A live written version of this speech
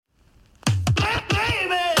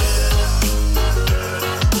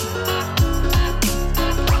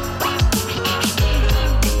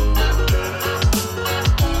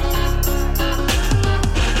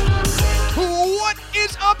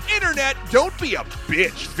be a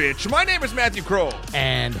bitch, Fitch. My name is Matthew Kroll.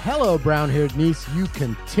 And hello, brown-haired niece. You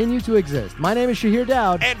continue to exist. My name is Shahir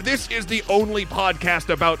Dowd. And this is the only podcast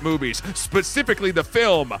about movies, specifically the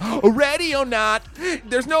film. Ready or not,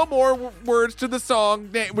 there's no more words to the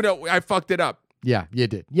song. No, I fucked it up. Yeah, you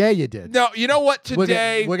did. Yeah, you did. No, you know what?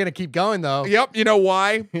 Today... We're gonna keep going, though. Yep, you know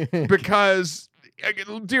why? Because,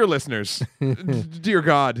 dear listeners, dear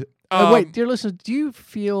God... wait, dear listeners, do you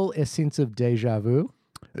feel a sense of deja vu?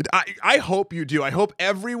 I hope you do. I hope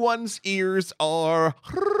everyone's ears are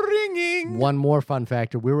ringing. One more fun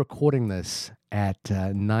factor. We're recording this at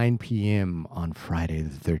 9 p.m. on Friday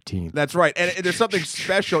the 13th. That's right. And there's something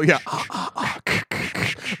special. Yeah.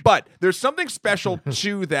 But there's something special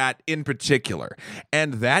to that in particular.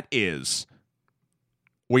 And that is...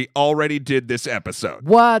 we already did this episode.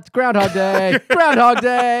 What? Groundhog Day. Groundhog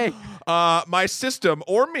Day. My system,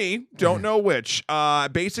 or me, don't know which,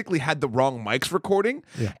 basically had the wrong mics recording.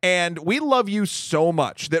 Yeah. And we love you so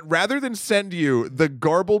much that rather than send you the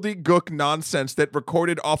garbledy-gook nonsense that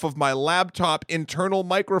recorded off of my laptop internal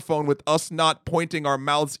microphone with us not pointing our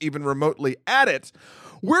mouths even remotely at it,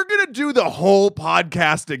 we're going to do the whole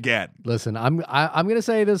podcast again. Listen, I'm going to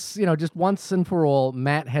say this, just once and for all.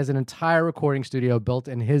 Matt has an entire recording studio built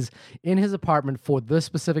in his apartment for this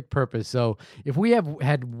specific purpose. So if we have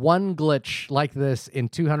had one glitch like this in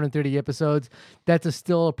 230 episodes, that's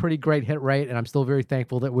still a pretty great hit rate, and I'm still very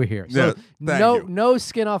thankful that we're here. So no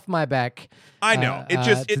skin off my back. I know.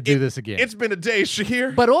 To do this again. It's been a day,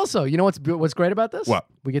 Shahir. But also, you know what's great about this? What?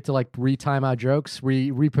 We get to retime our jokes,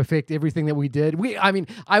 re-perfect everything that we did.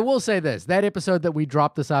 I will say this: that episode that we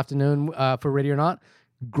dropped this afternoon for Ready or Not,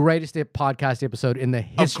 greatest podcast episode in the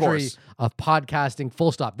history of podcasting.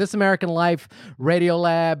 Full stop. This American Life, Radio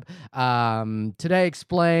Lab, Today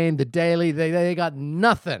Explained, The Daily. They got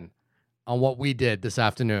nothing on what we did this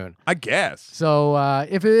afternoon. I guess. So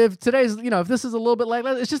if today's, if this is a little bit like,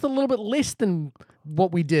 it's just a little bit less than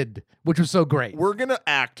what we did, which was so great. We're going to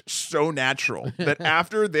act so natural that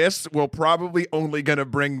after this, we're probably only going to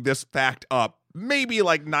bring this fact up maybe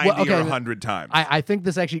like 90 or 100 times. I think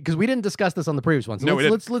this actually, because we didn't discuss this on the previous one. So no,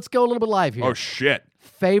 let's go a little bit live here. Oh, shit.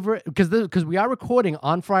 Favorite, because we are recording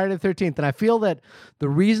on Friday the 13th, and I feel that the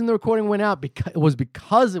reason the recording went out was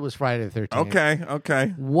because it was Friday the 13th.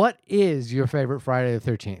 Okay. What is your favorite Friday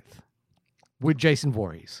the 13th? With Jason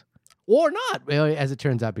Voorhees. Or not, as it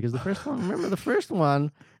turns out, because the first one, remember the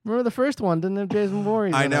first one didn't have Jason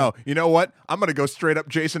Voorhees. I know. You know what? I'm going to go straight up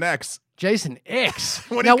Jason X. Jason X.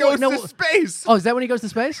 When he goes to space. Oh, is that when he goes to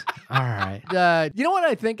space? All right. You know what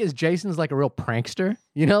I think is Jason's like a real prankster?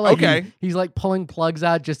 He's like pulling plugs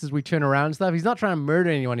out just as we turn around and stuff. He's not trying to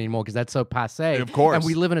murder anyone anymore because that's so passe. Of course. And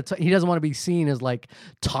we live in he doesn't want to be seen as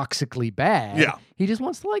toxically bad. Yeah. He just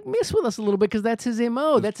wants to mess with us a little bit because that's his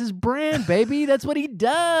MO. That's his brand, baby. That's what he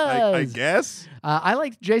does. I guess. I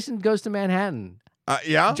like Jason Goes to Manhattan.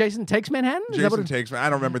 Yeah? Jason Takes Manhattan? Jason Takes Manhattan. I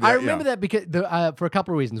don't remember that. I remember that because for a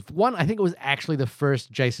couple of reasons. One, I think it was actually the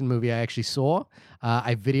first Jason movie I actually saw.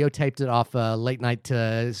 I videotaped it off a late night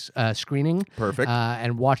screening. Perfect.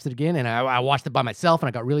 And watched it again. And I watched it by myself, and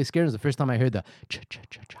I got really scared. It was the first time I heard the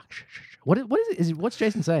What is it? What's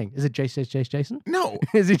Jason saying? Is it Jason? No.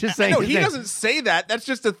 Is he just saying? No, he doesn't say that. That's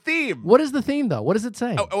just a theme. What is the theme, though? What does it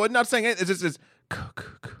say? Oh, I'm not saying it. It's just...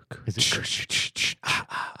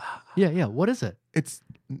 Yeah. What is it? It's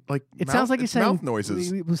like it sounds like he's saying mouth noises.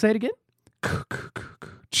 Say it again.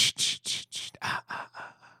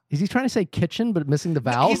 Is he trying to say kitchen but missing the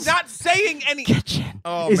vowels? He's not saying any kitchen.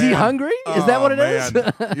 Oh, is man. he hungry? Is that what it is?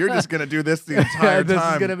 You're just gonna do this the entire this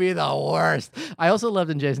time. Is gonna be the worst. I also loved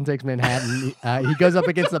in Jason Takes Manhattan. He goes up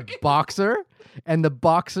against a boxer. And the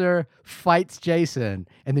boxer fights Jason,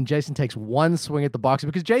 and then Jason takes one swing at the boxer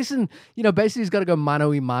because Jason, basically he's got to go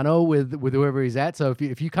mano-y-mano with whoever he's at. So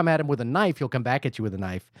if you come at him with a knife, he'll come back at you with a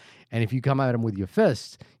knife. And if you come at him with your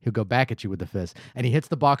fist, he'll go back at you with the fist. And he hits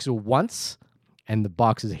the boxer once, and the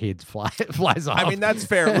boxer's head flies off. I mean, that's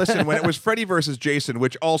fair. Listen, when it was Freddy versus Jason,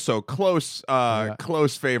 which also close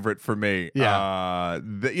favorite for me. Yeah.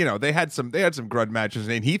 They had some grudge matches,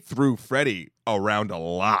 and he threw Freddy around a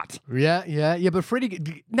lot. Yeah. But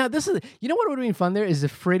Freddy. Now this is. You know what would have been fun there is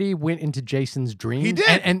if Freddy went into Jason's dream. He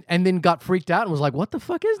did, and then got freaked out and was like, "What the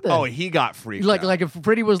fuck is this?" Oh, he got freaked out. Like if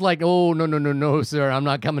Freddy was like, "Oh no, sir, I'm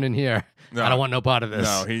not coming in here. No. I don't want no part of this."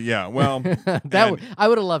 No, well, I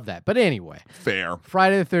would have loved that. But anyway, fair.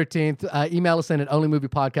 Friday the 13th. Email us in at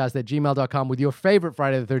onlymoviepodcast@gmail.com with your favorite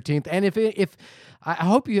Friday the 13th. And if I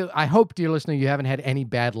hope, dear listener, you haven't had any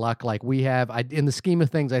bad luck like we have. In the scheme of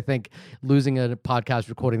things, I think losing a podcast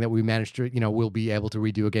recording that we managed to, we'll be able to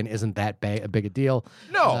redo again isn't that a big a deal.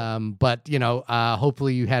 No. But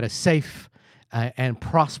hopefully you had a safe and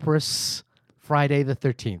prosperous Friday the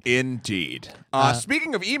 13th. Indeed.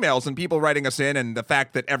 Speaking of emails and people writing us in and the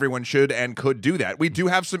fact that everyone should and could do that, we do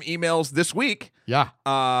have some emails this week. Yeah.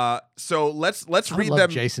 So let's I read love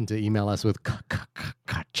them. Jason to email us with.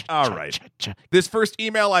 All right. This first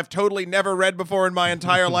email I've totally never read before in my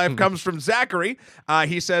entire life comes from Zachary.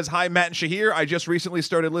 He says, "Hi, Matt and Shahir. I just recently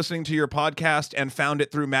started listening to your podcast and found it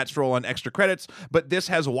through Matt's role on Extra Credits, but this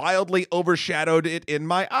has wildly overshadowed it in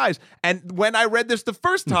my eyes. And when I read this the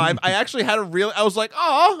first time, I actually had I was like,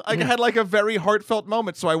 oh, I had like a very heartfelt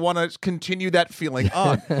moment, so I want to continue that feeling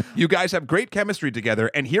on. You guys have great chemistry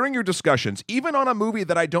together, and hearing your discussions, even on a movie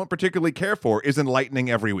that I don't particularly care for, is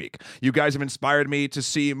enlightening every week. You guys have inspired me to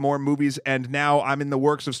see more movies, and now I'm in the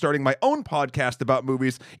works of starting my own podcast about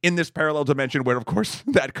movies in this parallel dimension where, of course,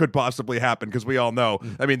 that could possibly happen because we all know,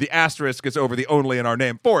 I mean, the asterisk is over the only in our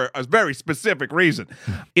name for a very specific reason.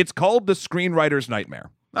 It's called The Screenwriter's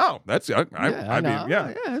Nightmare." Oh, that's I mean,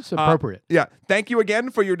 yeah, it's appropriate. Yeah. Thank you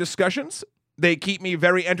again for your discussions. They keep me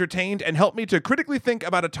very entertained and help me to critically think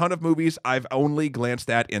about a ton of movies I've only glanced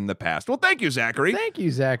at in the past. Well, thank you, Zachary. Thank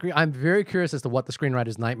you, Zachary. I'm very curious as to what the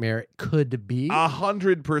screenwriter's nightmare could be.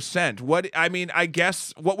 100%. I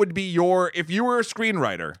guess what would be if you were a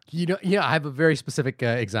screenwriter? I have a very specific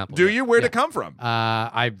example. Do you? Where'd it come from?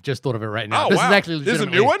 I've just thought of it right now. Oh, this wow. is actually This is a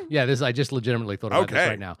new one? Yeah, I just legitimately thought about this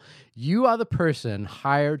right now. You are the person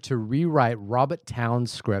hired to rewrite Robert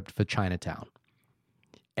Towne's script for Chinatown.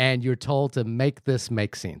 And you're told to make this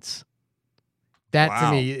make sense. That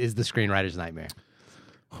to me is the screenwriter's nightmare.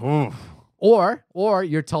 Or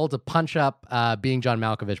you're told to punch up Being John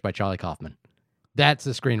Malkovich by Charlie Kaufman. That's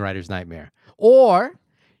the screenwriter's nightmare. Or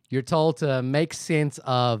you're told to make sense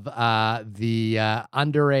of the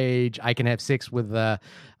underage I can have sex with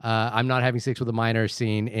I'm not having sex with a minor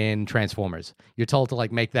scene in Transformers. You're told to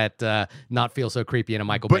like make that not feel so creepy in a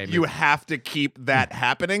Michael Bay movie. But you have to keep that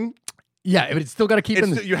happening? Yeah, but it's still got to keep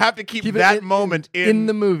you have to keep that moment in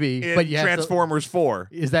the movie. But you Transformers 4.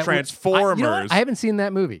 Is that Transformers? You know what? I haven't seen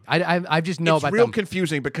that movie. I just know about It's real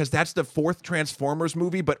confusing because that's the 4th Transformers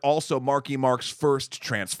movie, but also Marky Mark's first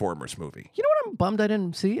Transformers movie. You know what I'm bummed I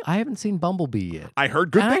didn't see? I haven't seen Bumblebee yet. I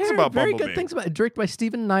heard good things about Bumblebee. Very good things about it. Directed by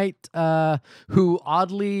Stephen Knight, who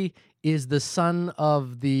oddly is the son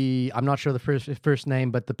of I'm not sure the first name,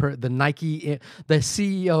 but the Nike, the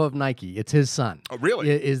CEO of Nike. It's his son. Oh, really?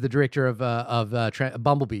 Is the director of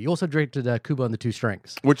Bumblebee. He also directed Kubo and the Two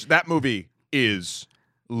Strings. Which that movie is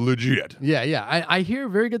legit. Yeah. I hear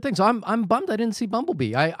very good things. So I'm bummed I didn't see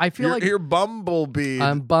Bumblebee. I feel like you're Bumblebee.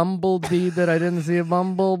 I'm Bumblebee that I didn't see a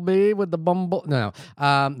Bumblebee with the Bumble. No,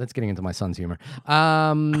 that's getting into my son's humor.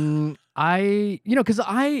 Because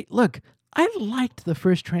I liked the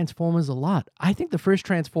first Transformers a lot. I think the first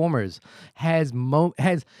Transformers has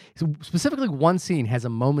specifically one scene has a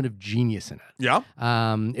moment of genius in it. Yeah.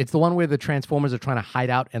 It's the one where the Transformers are trying to hide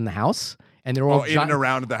out in the house, and they're all in and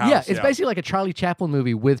around the house. Yeah, it's basically like a Charlie Chaplin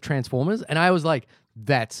movie with Transformers, and I was like,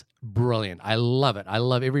 that's brilliant. I love it. I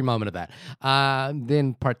love every moment of that.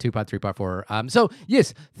 Then part 2, part 3, part 4. So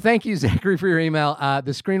yes, thank you, Zachary, for your email.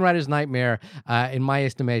 The screenwriter's nightmare, in my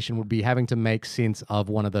estimation, would be having to make sense of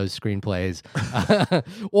one of those screenplays,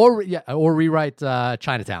 or rewrite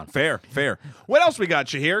Chinatown. Fair. What else we got,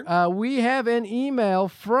 Shahir? We have an email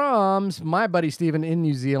from my buddy Stephen in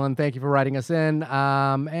New Zealand. Thank you for writing us in.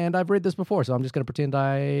 And I've read this before, so I'm just going to pretend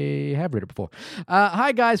I have read it before.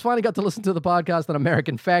 Hi, guys. Finally got to listen to the podcast on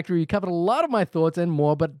American Factory. You covered a lot of my thoughts and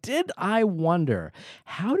more, but did I wonder,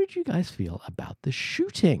 how did you guys feel about the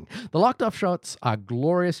shooting? The locked-off shots are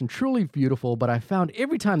glorious and truly beautiful, but I found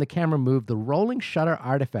every time the camera moved, the rolling shutter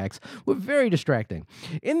artifacts were very distracting.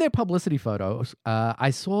 In their publicity photos, I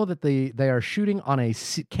saw that they are shooting on a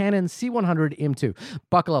Canon C100 M2.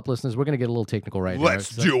 Buckle up, listeners. We're going to get a little technical right now. Let's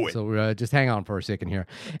do it. So just hang on for a second here.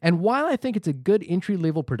 And while I think it's a good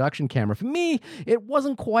entry-level production camera, for me, it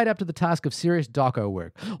wasn't quite up to the task of serious doco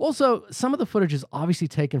work. Also, some of the footage is obviously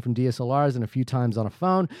taken from DSLRs and a few times on a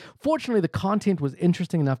phone. Fortunately, the content was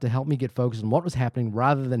interesting enough to help me get focused on what was happening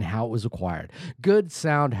rather than how it was acquired. Good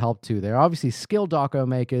sound helped too. They're obviously skilled doco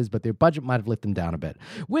makers, but their budget might have let them down a bit.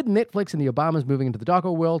 With Netflix and the Obamas moving into the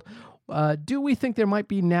doco world, do we think there might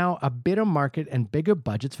be now a better market and bigger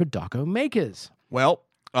budgets for doco makers? Well,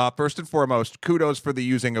 first and foremost, kudos for the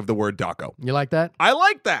using of the word doco. You like that? I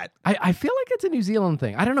like that. I feel like it's a New Zealand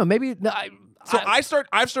thing. I don't know. Maybe... I've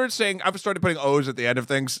started putting O's at the end of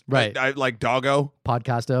things. Right. I like doggo.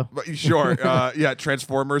 Podcasto. Sure. Yeah.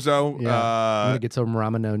 Transformers-o. Yeah. I'm gonna get some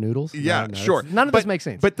ramen noodles. Yeah. No, sure. None of this makes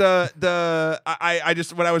sense. But I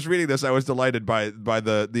just when I was reading this, I was delighted by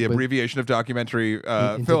the abbreviation of documentary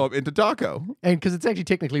film into doco. And because it's actually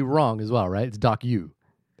technically wrong as well, right? It's docu.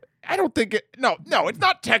 I don't think it. No, it's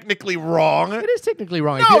not technically wrong. It is technically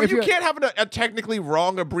wrong. No, If you you're- can't have a technically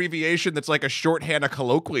wrong abbreviation that's like a shorthand of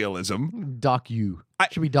colloquialism. Docu.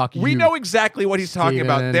 Should be docu. We know exactly what he's talking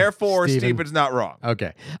about. Steven, Therefore, Steven. Steven's not wrong.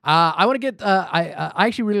 Okay. I want to get. I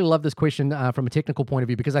actually really love this question from a technical point of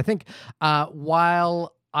view because I think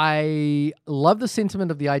while I love the sentiment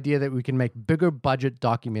of the idea that we can make bigger budget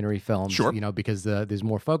documentary films, Sure. because there's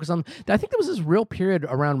more focus on. I think there was this real period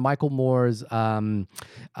around Michael Moore's what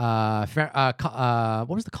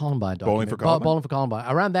was the Columbine documentary? Bowling for Columbine? Bowling for Columbine.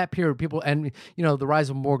 Around that period, people and the rise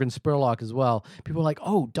of Morgan Spurlock as well. People were like,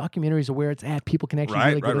 oh, documentaries are where it's at. People can actually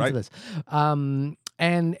really get into this.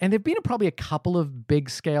 And there've been probably a couple of big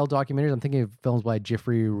scale documentaries. I'm thinking of films by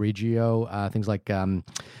Jeffrey Reggio, things like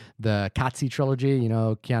the Katsi trilogy,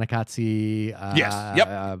 Kiana Katsi, Yes,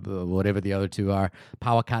 yep. Whatever the other two are,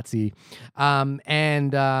 Power Katsi, but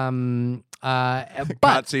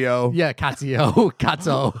Katsio. yeah, Katsio,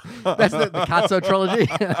 Katso. That's the Katso trilogy.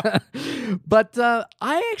 But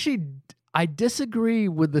I disagree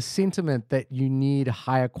with the sentiment that you need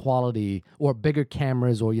higher quality or bigger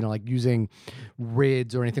cameras or, like using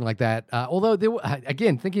REDs or anything like that. Although,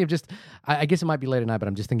 again, thinking of just, I guess it might be late at night, but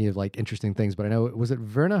I'm just thinking of like interesting things. But I know, was it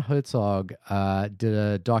Werner Herzog did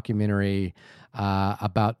a documentary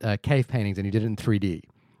about cave paintings and he did it in 3D.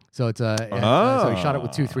 So it's so he shot it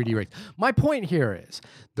with 2 3D rigs. My point here is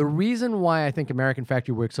the reason why I think American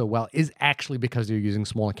Factory works so well is actually because they're using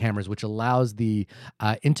smaller cameras, which allows the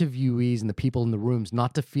interviewees and the people in the rooms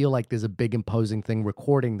not to feel like there's a big imposing thing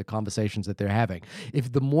recording the conversations that they're having.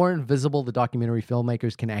 If the more invisible the documentary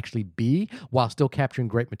filmmakers can actually be while still capturing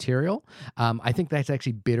great material, I think that's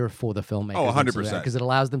actually better for the filmmakers. Oh, 100%. Because it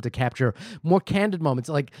allows them to capture more candid moments.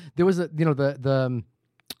 Like there was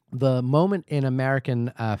the moment in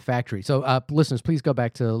American Factory. So, listeners, please go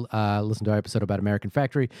back to listen to our episode about American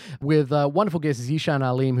Factory with wonderful guest Zishan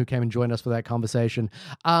Alim, who came and joined us for that conversation.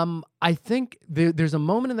 I think there's a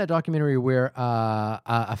moment in that documentary where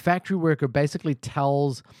a factory worker basically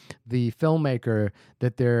tells the filmmaker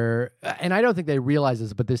that and I don't think they realize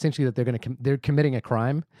this, but essentially that they're committing a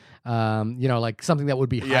crime, like something that would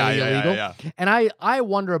be highly illegal. Yeah. And I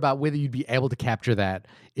wonder about whether you'd be able to capture that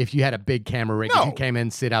if you had a big camera rig, if you came in,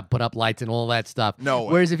 sit up, put up lights and all that stuff. No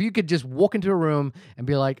way. Whereas if you could just walk into a room and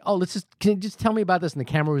be like, oh, can you just tell me about this? And the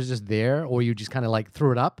camera was just there, or you just kind of like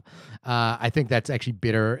threw it up. I think that's actually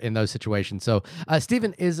better in those situations. So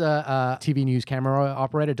Stephen is a TV news camera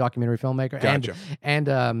operator, documentary filmmaker, Gotcha.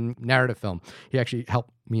 and narrative film. He actually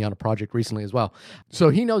helped me on a project recently as well. So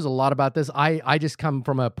he knows a lot about this. I just come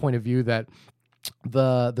from a point of view that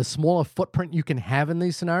the smaller footprint you can have in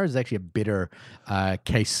these scenarios is actually a better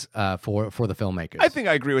case for the filmmakers. I think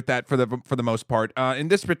I agree with that for the most part. In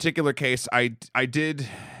this particular case, I did.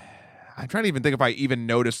 I'm trying to even think if I even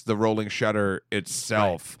noticed the rolling shutter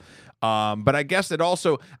itself. Right. But I guess it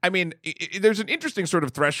also. I mean, there's an interesting sort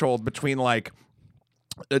of threshold between like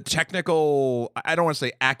a technical, I don't want to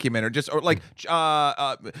say acumen, or like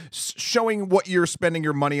showing what you're spending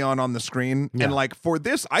your money on the screen. Yeah. And like for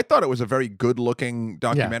this, I thought it was a very good looking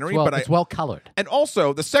documentary. Yeah, but it's well colored. And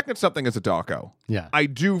also, the second something is a doco, Yeah. I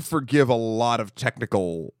do forgive a lot of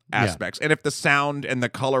technical aspects. And if the sound and the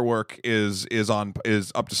color work is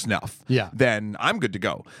up to snuff, then I'm good to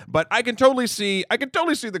go. But I can totally see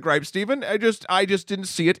the gripe, Stephen. I just didn't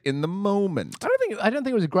see it in the moment. I don't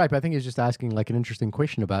think it was a gripe. I think it's just asking like an interesting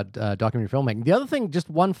question about documentary filmmaking. The other thing, just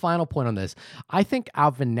one final point on this. I think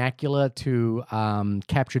our vernacular to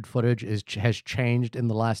captured footage has changed in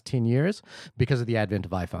the last 10 years because of the advent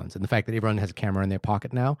of iPhones and the fact that everyone has a camera in their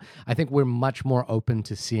pocket now. I think we're much more open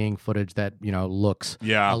to seeing footage that looks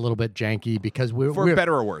a little bit janky because we're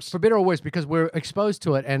better or worse. For better or worse, because we're exposed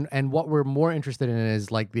to it, and what we're more interested in is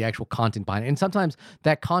like the actual content behind it. And sometimes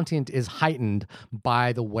that content is heightened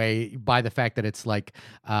by the fact that it's like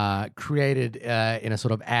created in a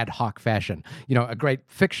sort of ad hoc fashion. A great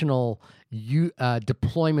fictional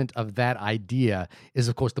deployment of that idea is,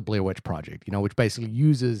 of course, the Blair Witch Project, which basically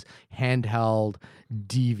uses handheld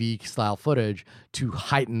DV style footage to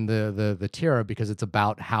heighten the terror because it's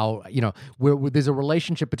about how there's a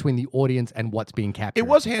relationship between the audience and what's being captured. It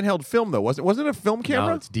was handheld film though, wasn't it? A film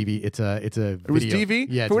camera? No, it's DV. It's a video. It was DV.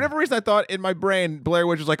 Yeah. For whatever reason, I thought in my brain Blair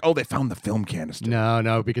Witch was like, oh, they found the film canister.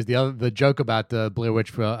 No, because the joke about the Blair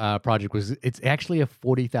Witch Project was it's actually a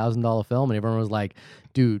 $40,000 film, and everyone was like,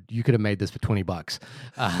 dude, you could have made this for $20.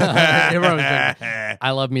 Everyone was like,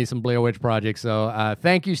 I love me some Blair Witch Project. So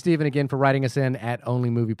thank you, Stephen, again for writing us in at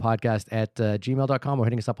onlymoviepodcast at gmail.com or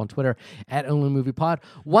hitting us up on Twitter at onlymoviepod.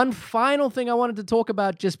 One final thing I wanted to talk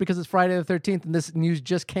about, just because it's Friday the 13th and this news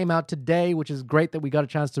just came out today, which is great that we got a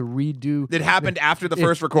chance to redo. It happened after the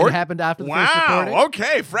first record? It happened after the first recording. Wow,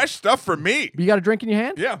 okay, fresh stuff for me. You got a drink in your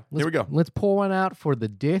hand? Yeah, here we go. Let's pour one out for the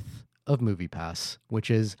death of MoviePass,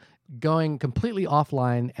 which is going completely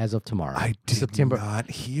offline as of tomorrow. I did not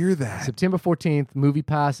hear that. September 14th,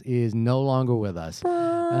 MoviePass is no longer with us.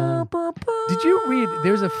 Did you read?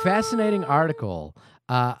 There's a fascinating article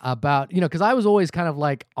about, because I was always kind of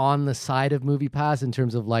like on the side of MoviePass in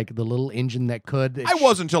terms of like the little engine that could. I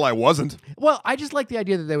was until I wasn't. Well, I just like the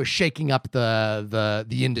idea that they were shaking up the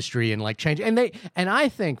industry and like changing. And I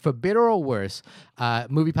think for better or worse,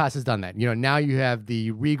 MoviePass has done that. Now you have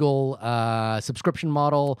the Regal subscription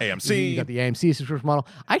model. AMC. You got the AMC subscription model.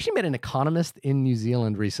 I actually met an economist in New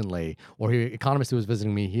Zealand recently, or an economist who was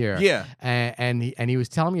visiting me here. Yeah. And he was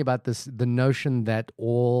telling me about the notion that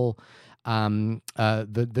all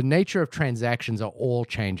the nature of transactions are all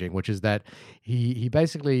changing, which is that he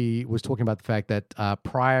basically was talking about the fact that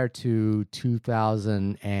prior to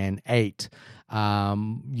 2008,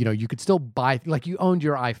 you could still buy, like you owned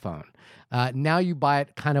your iPhone. Now you buy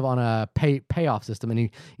it kind of on a payoff system,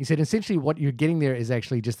 and he said essentially what you're getting there is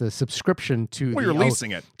actually just a subscription to you're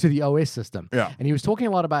leasing it to the OS system. Yeah, and he was talking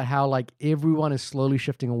a lot about how like everyone is slowly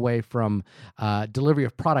shifting away from delivery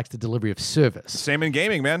of products to delivery of service. Same in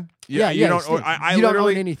gaming, man. You don't don't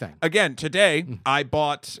own anything. Again, today I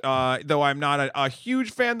bought, though I'm not a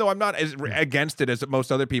huge fan, though I'm not as against it as most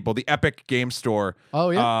other people. The Epic Game Store.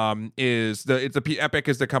 Oh yeah. Epic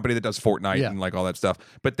is the company that does Fortnite and like all that stuff.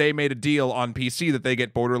 But they made a deal on PC that they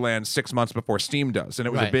get Borderlands 6 months before Steam does, and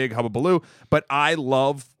it was a big hubbubaloo. But I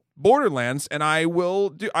love Borderlands, and I will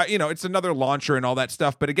do. It's another launcher and all that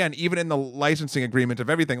stuff. But again, even in the licensing agreement of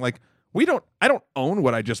everything, like. I don't own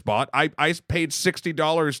what I just bought. I paid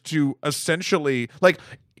 $60 to essentially, like,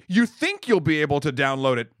 you think you'll be able to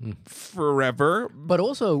download it forever. But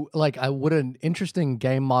also, like, would an interesting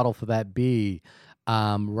game model for that be,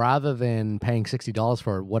 rather than paying $60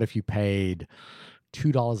 for it, what if you paid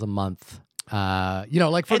 $2 a month?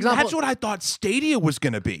 Like for example, that's what I thought Stadia was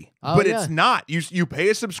going to be, Oh, but yeah. it's not. You pay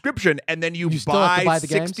a subscription and then you still have to buy the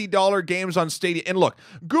 $60 games on Stadia. And look,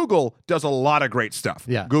 Google does a lot of great stuff.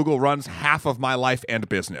 Yeah. Google runs half of my life and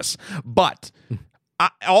business, but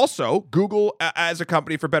also Google, as a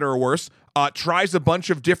company, for better or worse, tries a bunch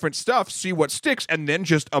of different stuff, see what sticks, and then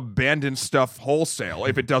just abandons stuff wholesale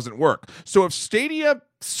if it doesn't work. So if Stadia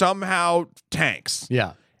somehow tanks,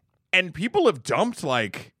 and people have dumped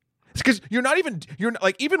like. Because you're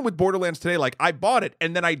like, even with Borderlands today, like I bought it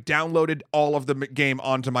and then I downloaded all of the game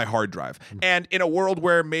onto my hard drive. And in a world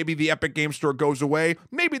where maybe the Epic Game Store goes away,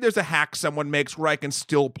 maybe there's a hack someone makes where I can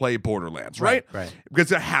still play Borderlands, right? Right.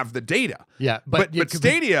 Because I have the data. Yeah, but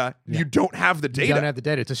Stadia, you don't have the data. You don't have the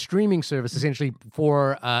data. It's a streaming service essentially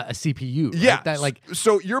for a CPU. Yeah, right?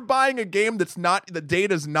 So you're buying a game that's not, the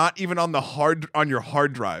data's not even on your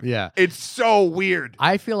hard drive. Yeah, it's so weird.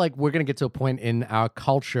 I feel like we're gonna get to a point in our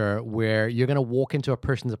culture where you're gonna walk into a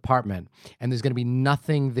person's apartment and there's gonna be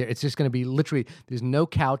nothing there. It's just gonna be literally, there's no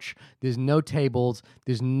couch, there's no tables,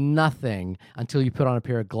 there's nothing until you put on a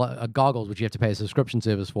pair of goggles, which you have to pay a subscription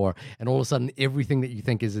service for, and all of a sudden everything that you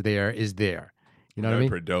think is there is there. You know what I mean?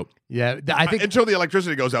 Pretty dope. Yeah, I think until the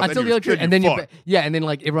electricity goes out. Until the electricity, and then and then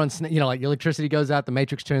like everyone's, like the electricity goes out, the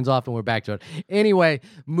Matrix turns off, and we're back to it. Anyway,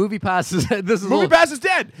 MoviePass is MoviePass is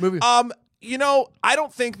dead. I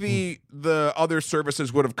don't think the other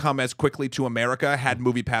services would have come as quickly to America had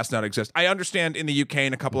MoviePass not exist. I understand in the UK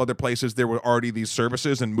and a couple other places there were already these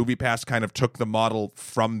services, and MoviePass kind of took the model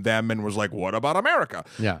from them and was like, "What about America?"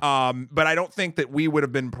 Yeah. But I don't think that we would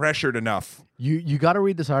have been pressured enough. You got to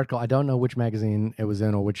read this article. I don't know which magazine it was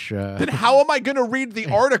in or which. Then how am I going to read the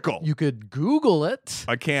article? You could Google it.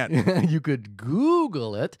 I can't. You could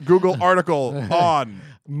Google it. Google article on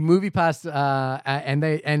MoviePass,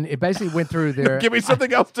 and it basically went through their. Give me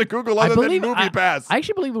something else to Google other than MoviePass. I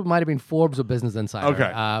actually believe it might have been Forbes or Business Insider.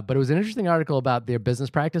 Okay, but it was an interesting article about their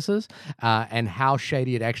business practices and how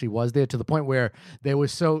shady it actually was there, to the point where they were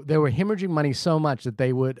hemorrhaging money so much that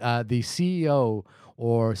they would the CEO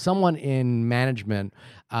or someone in management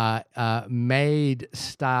made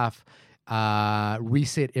staff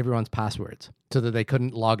reset everyone's passwords so that they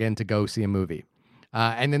couldn't log in to go see a movie.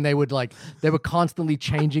 And then they were constantly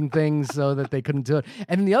changing things so that they couldn't do it.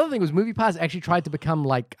 And then the other thing was MoviePass actually tried to become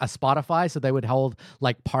like a Spotify, so they would hold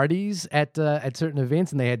like parties at certain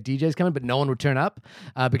events, and they had DJs coming, but no one would turn up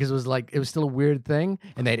because it was still a weird thing,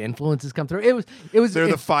 and they had influencers come through. They're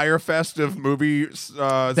the Fire Fest of movie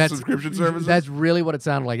subscription services. That's really what it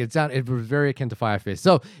sounded like. It was very akin to Fire Fest.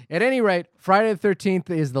 So at any rate, Friday the 13th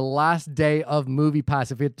is the last day of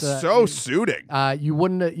MoviePass. If it so suiting, you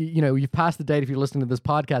wouldn't, you've passed the date if you're listening to this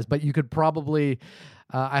podcast, but you could probably.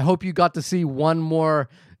 I hope you got to see one more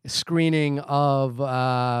screening of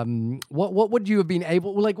what would you have been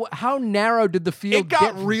able, like, how narrow did the field it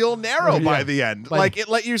got get? real narrow by the end. But, like, it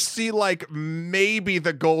let you see like maybe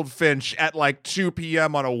the Goldfinch at like 2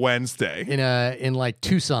 p.m. on a Wednesday in like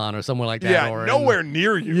Tucson or somewhere like that. Yeah, or nowhere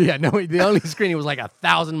near you. Yeah, no, the only screening was like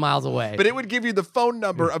 1,000 miles away. But it would give you the phone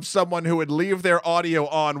number of someone who would leave their audio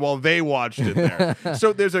on while they watched it there.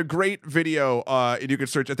 So there's a great video, and you can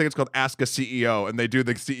search, I think it's called Ask a CEO, and they do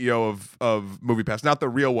the CEO of MoviePass, not the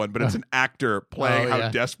real one, but it's an actor playing how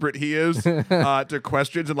desperate he is to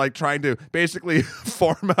questions and like trying to basically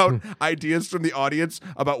farm out ideas from the audience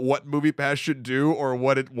about what MoviePass should do or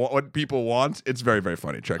what people want. It's very, very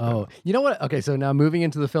funny. Check it out. You know what? Okay, so now moving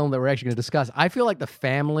into the film that we're actually going to discuss, I feel like the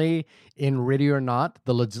family in Ready or Not,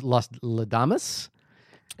 the Los Ladamas,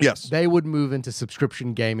 yes, they would move into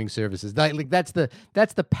subscription gaming services. That's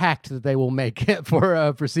the pact that they will make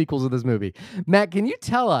for sequels of this movie. Matt, can you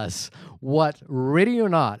tell us what Ready or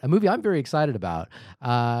Not, a movie I'm very excited about,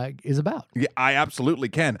 is about? Yeah, I absolutely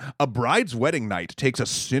can. A bride's wedding night takes a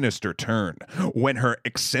sinister turn when her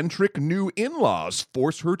eccentric new in-laws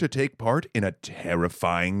force her to take part in a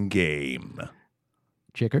terrifying game.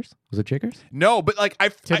 Chickers? Was it Chickers? No, but like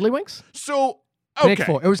Tiddlywinks? So okay. Connect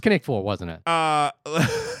 4. It was Connect 4, wasn't it? Yeah,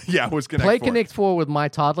 it was Connect 4. Play Connect 4 with my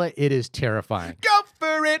toddler. It is terrifying. Go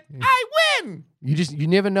for it. I win. You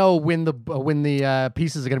never know when the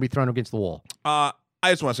pieces are going to be thrown against the wall. I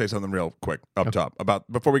just want to say something real quick up top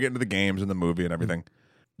about before we get into the games and the movie and everything.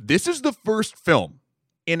 This is the first film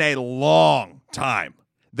in a long time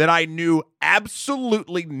that I knew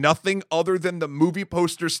absolutely nothing other than the movie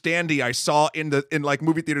poster standee I saw in like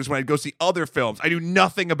movie theaters when I'd go see other films. I knew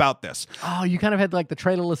nothing about this. Oh, you kind of had like the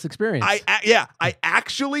trailerless experience. I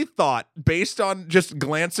actually thought, based on just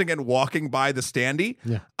glancing and walking by the standee,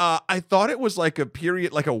 I thought it was like a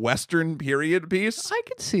period, like a Western period piece. I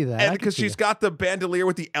could see that. And because she's got the bandolier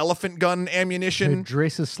with the elephant gun ammunition. Her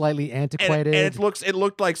dress is slightly antiquated. And it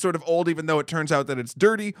looked like sort of old, even though it turns out that it's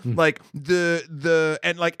dirty. Like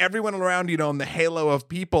and like everyone around, in the halo of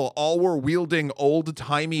people, all were wielding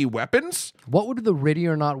old-timey weapons. What would the Ready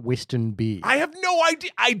or Not Western be? I have no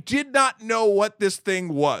idea. I did not know what this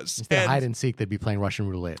thing was. Instead of hide and seek, they'd be playing Russian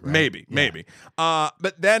roulette, right? Maybe.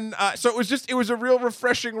 But then, so it was a real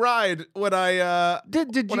refreshing ride when I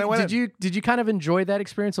Did you kind of enjoy that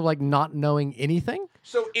experience of like not knowing anything?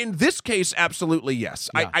 So in this case, absolutely yes.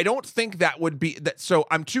 Yeah. I don't think that would be that. So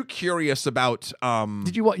I'm too curious about.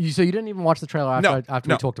 Did you watch? So you didn't even watch the trailer after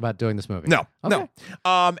we talked about doing this movie? No, okay.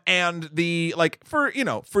 No. And the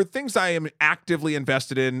for things I am actively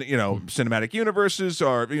invested in, cinematic universes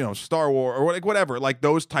or Star Wars or whatever, like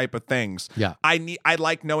those type of things. Yeah. I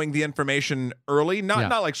like knowing the information early, not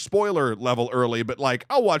like spoiler level early, but like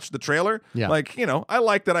I'll watch the trailer. Yeah. Like I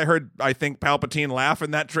like that I think Palpatine laugh in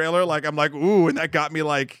that trailer. Like I'm like ooh, and that got me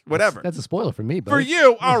like whatever. That's a spoiler for me, but for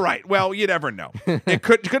you, all right. Well, you never know. It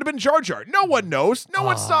could have been Jar Jar. No one knows. No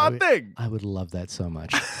one saw a thing. I would love that so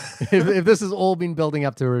much. if this has all been building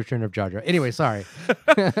up to a return of Jar Jar. Anyway, sorry.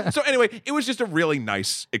 So anyway, it was just a really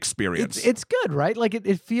nice experience. It's good, right? Like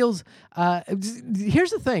it feels.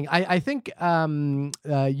 Here's the thing. I think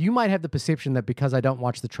you might have the perception that because I don't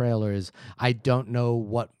watch the trailers, I don't know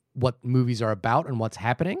what movies are about and what's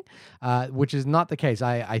happening, which is not the case.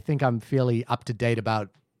 I think I'm fairly up to date about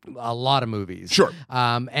a lot of movies. Sure.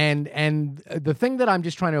 And the thing that I'm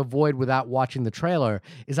just trying to avoid without watching the trailer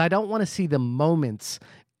is I don't want to see the moments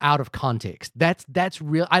out of context. That's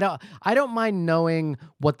real. I don't mind knowing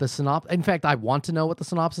what the synopsis. In fact, I want to know what the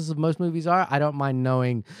synopsis of most movies are. I don't mind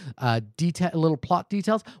knowing little plot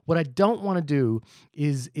details. What I don't want to do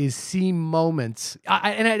is see moments.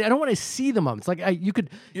 I don't want to see the moments. Like you don't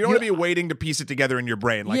want to be waiting to piece it together in your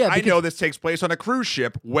brain. Like I know this takes place on a cruise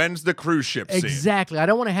ship. When's the cruise ship scene? Exactly. I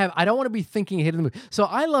don't want to be thinking ahead of the movie. So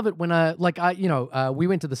I love it when we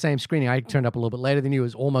went to the same screening. I turned up a little bit later than you. It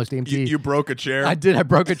was almost empty. You broke a chair. I did. I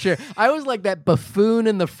broke a chair. I was like that buffoon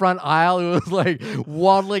in the front aisle who was like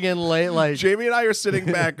waddling in late. Like Jamie and I are sitting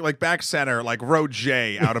back, like back center, like row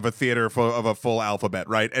J out of a theater of a full alphabet,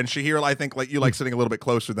 right? And Shahir, I think, like you like sitting a little bit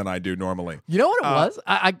closer than I do normally. You know what it was?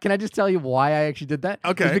 Can I just tell you why I actually did that?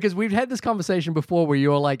 Okay. It's because we've had this conversation before where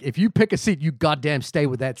you're like, if you pick a seat, you goddamn stay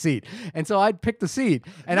with that seat. And so I'd pick the seat.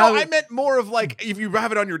 And No, I I meant more of like if you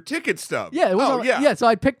have it on your ticket stub. Yeah, it was Oh, yeah. So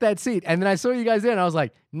I picked that seat, and then I saw you guys there, and I was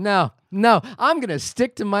like, no, I'm gonna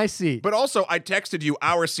stick to my seat. But also, I texted you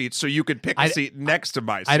our seats so you could pick a seat next to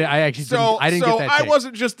my seat. I actually didn't get that I take.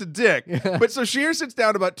 wasn't just a dick. But so Sheer sits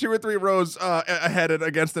down about 2 or 3 rows ahead and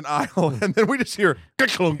against an aisle, and then we just hear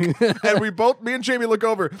clunk, and me and Jamie look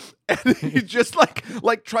over, and he just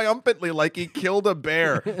like triumphantly, like he killed a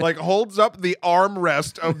bear, like holds up the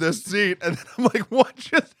armrest of this seat, and then I'm like, what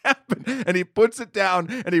just happened? And he puts it down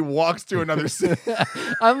and he walks to another seat.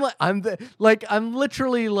 I'm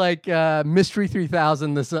literally like Mystery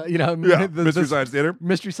 3000. This Mystery Science Theater.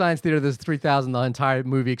 Mystery Science Theater. This 3000. The entire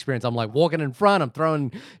movie experience. I'm like walking in front. I'm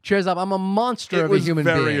throwing chairs up. I'm a monster of a human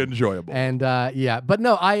being. It was very enjoyable. And but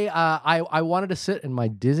no, I wanted to sit in my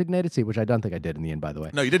designated seat, which I don't think I did in the end, by the way.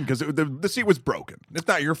 No, you didn't, because the seat was broken. It's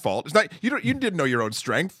not your fault. It's not you didn't know your own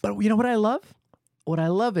strength. But you know what I love? What I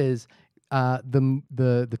love is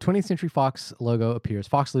the 20th Century Fox logo appears.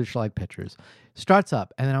 Fox Searchlight Pictures starts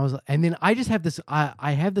up, and then I just have this.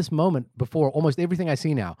 I have this moment before almost everything I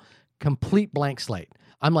see now. Complete blank slate.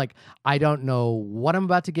 I'm like, I don't know what I'm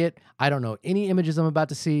about to get. I don't know any images I'm about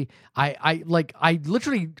to see. I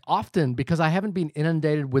literally often, because I haven't been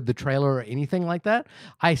inundated with the trailer or anything like that,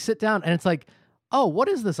 I sit down and it's like, oh, what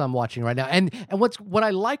is this I'm watching right now? And what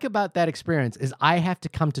I like about that experience is I have to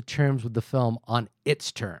come to terms with the film on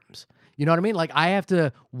its terms. You know what I mean? Like I have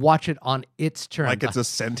to watch it on its terms. Like it's a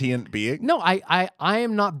sentient being? No, I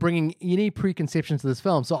am not bringing any preconceptions to this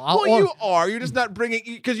film. So you are. You're just not bringing,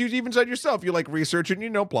 because you even said yourself, you like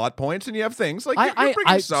researching, plot points, and you have things like you're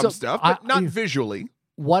bringing some stuff, but not visually.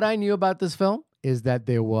 What I knew about this film is that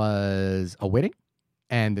there was a wedding,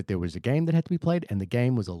 and that there was a game that had to be played, and the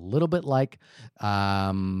game was a little bit like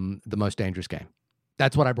The Most Dangerous Game.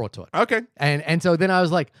 That's what I brought to it. Okay. And so then I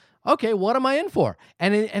was like, okay, what am I in for?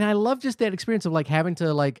 And I love just that experience of like having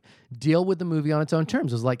to like deal with the movie on its own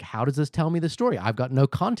terms. It was like, how does this tell me the story? I've got no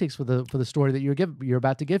context for the story that you're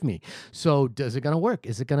about to give me. So is it going to work?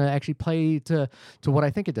 Is it going to actually play to what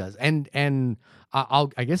I think it does? And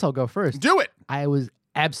I guess I'll go first. Do it. I was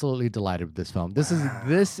absolutely delighted with this film. This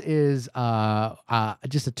is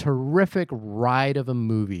just a terrific ride of a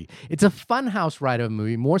movie. It's a funhouse ride of a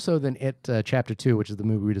movie, more so than It Chapter 2, which is the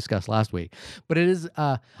movie we discussed last week. But it is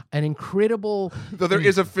an incredible... Though there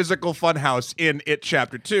is a physical funhouse in It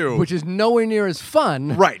Chapter 2. Which is nowhere near as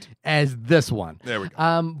fun right. as this one. There we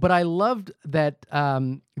go. But I loved that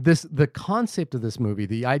the concept of this movie,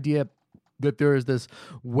 the idea that there is this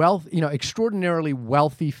extraordinarily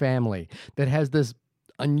wealthy family that has this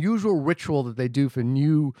unusual ritual that they do for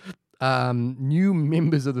new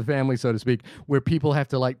members of the family, so to speak, where people have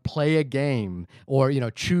to like play a game or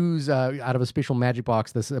choose out of a special magic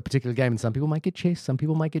box a particular game, and some people might get chess, some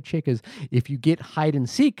people might get checkers. If you get hide and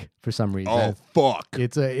seek for some reason, oh fuck,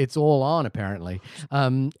 it's all on apparently.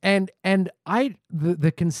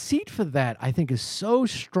 The conceit for that I think is so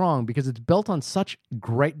strong because it's built on such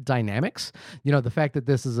great dynamics. The fact that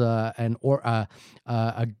this is Samara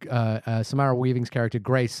Weaving's character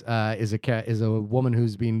Grace is a woman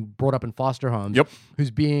who's been brought up in foster homes. Yep.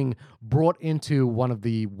 Who's being brought into one of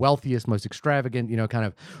the wealthiest, most extravagant, kind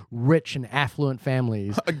of rich and affluent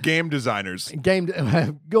families. Game designers. Game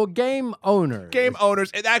owners. Game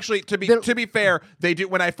owners. And actually, to be fair, they do.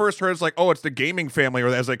 When I first heard, it's like, oh, it's the gaming family, or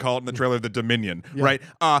as they call it in the trailer, the Dominion, right?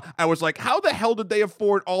 I was like, how the hell did they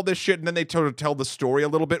afford all this shit? And then they sort of tell the story a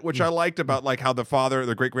little bit, which I liked, about like how the father,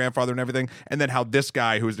 the great grandfather, and everything, and then how this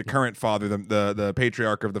guy, who is the current father, the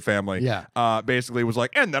patriarch of the family, basically was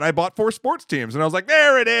like, and then I bought 4 sports teams, and I was like,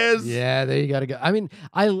 there it is. Yeah, there you gotta go. I mean,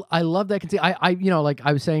 I love that. Like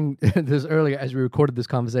I was saying this earlier as we recorded this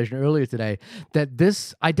conversation earlier today, that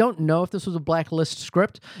this, I don't know if this was a blacklist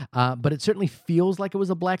script, but it certainly feels like it was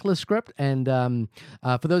a blacklist script. And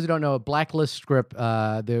for those who don't know, a blacklist script,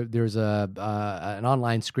 there's an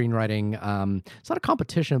online screenwriting. It's not a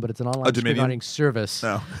competition, but it's an online screenwriting service.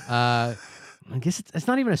 No. I guess it's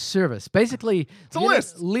not even a service. Basically, It's a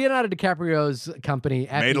list. Leonardo DiCaprio's company,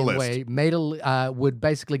 Made a list. Way, would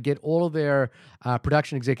basically get all of their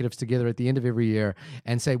production executives together at the end of every year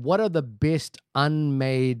and say, what are the best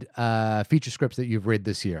unmade feature scripts that you've read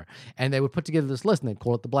this year? And they would put together this list, and they'd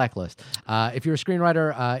call it the blacklist. If you're a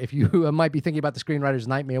screenwriter, if you might be thinking about the screenwriter's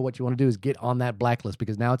nightmare, what you want to do is get on that blacklist,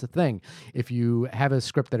 because now it's a thing. If you have a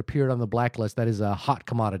script that appeared on the blacklist, that is a hot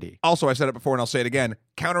commodity. Also, I said it before and I'll say it again,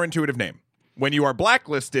 counterintuitive name. When you are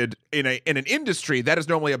blacklisted in an industry, that is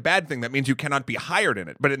normally a bad thing. That means you cannot be hired in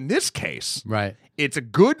it. But in this case, Right. it's a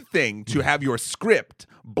good thing to have your script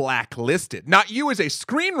blacklisted. Not you as a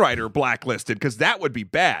screenwriter blacklisted, because that would be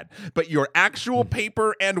bad. But your actual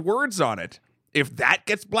paper and words on it, if that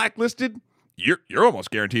gets blacklisted, you're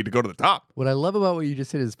almost guaranteed to go to the top. What I love about what you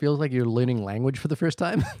just said is it feels like you're learning language for the first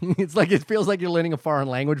time. It feels like you're learning a foreign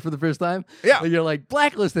language for the first time. Yeah. Like you're like,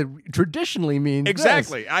 blacklisted traditionally means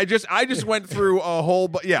Exactly. I just went through a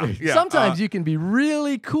whole yeah. Sometimes you can be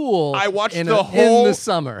really cool. I watched in whole the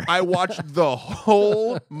summer. I watched the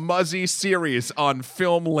whole Muzzy series on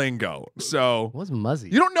Film Lingo. So What's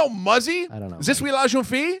Muzzy? you don't know Muzzy? I don't know. Je suis la jeune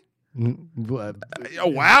fille? What? Oh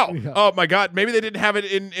wow! Oh my God! Maybe they didn't have it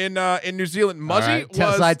in New Zealand. Muzzy All right,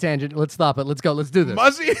 was side tangent. Let's stop it. Let's go. Let's do this.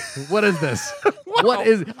 Muzzy. What is this? Wow. What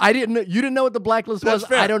is? I didn't know. You didn't know what the blacklist That's was.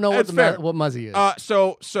 fair. I don't know That's fair. what Muzzy is.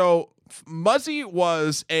 So Muzzy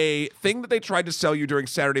was a thing that they tried to sell you during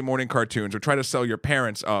Saturday morning cartoons, or try to sell your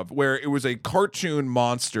parents of, where it was a cartoon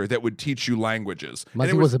monster that would teach you languages. And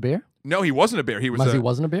Muzzy it was a bear. No, he wasn't a bear. He was Muzzy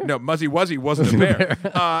wasn't a bear? No, Muzzy wasn't a bear.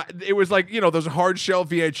 It was like, those hard shell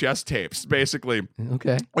VHS tapes, basically.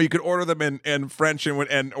 Okay. Or you could order them in French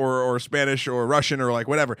or Spanish or Russian or like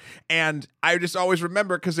whatever. And I just always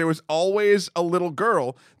remember, because there was always a little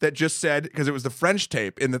girl that just said, because it was the French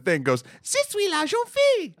tape in the thing, goes, "Je suis la jeune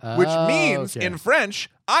fille," which means okay. in French,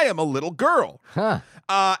 I am a little girl. Huh.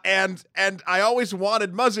 And I always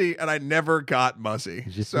wanted Muzzy, and I never got Muzzy.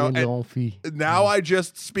 Je suis une grande fille. Now I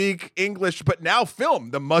just speak English, but now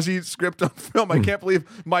film, the Muzzy script on film. I can't believe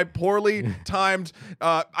my poorly timed,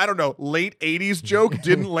 late 80s joke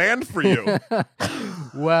didn't land for you.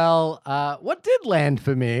 Well, what did land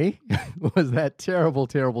for me was that terrible,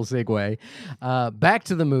 terrible segue. Back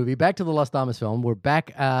to the movie, back to the Los Damas film. We're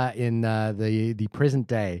back in the present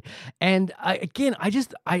day, and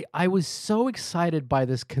I was so excited by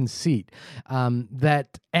this conceit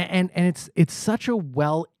that it's such a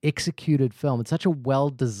well executed film. It's such a well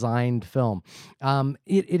designed film.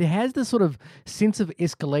 It has this sort of sense of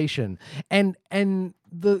escalation, and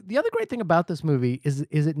the other great thing about this movie is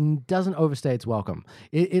it doesn't overstay its welcome.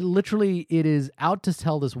 It literally is out to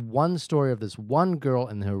tell this one story of this one girl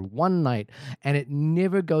and her one night, and it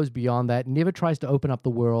never goes beyond that. Never tries to open up the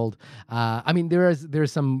world. I mean,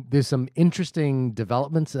 there's some interesting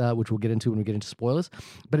developments which we'll get into when we get into spoilers,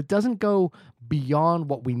 but it doesn't go beyond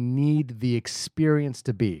what we need the experience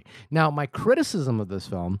to be. Now, my criticism of this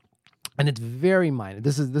film, and it's very minor.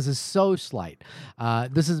 This is so slight.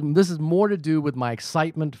 This is more to do with my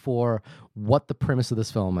excitement for what the premise of this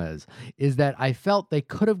film is that I felt they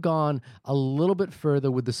could have gone a little bit further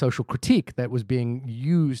with the social critique that was being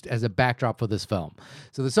used as a backdrop for this film.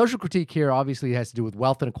 So the social critique here obviously has to do with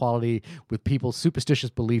wealth inequality, with people's superstitious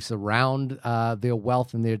beliefs around their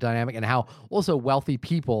wealth and their dynamic, and how also wealthy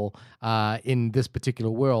people in this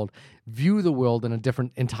particular world view the world in a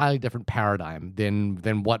entirely different paradigm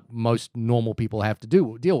than what most normal people have to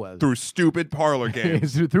deal with Through stupid parlor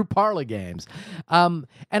games. through parlor games. And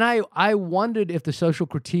I wondered if the social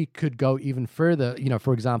critique could go even further.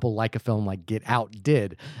 For example, like a film like Get Out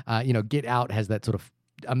did. Get Out has that sort of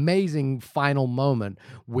amazing final moment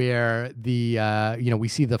where we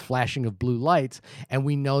see the flashing of blue lights, and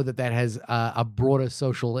we know that has a broader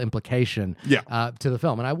social implication to the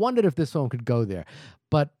film. And I wondered if this film could go there,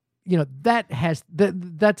 but it's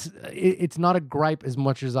not a gripe as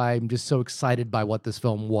much as I'm just so excited by what this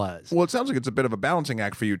film was. Well, it sounds like it's a bit of a balancing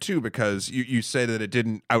act for you too, because you say that it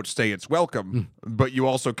didn't outstay its welcome, but you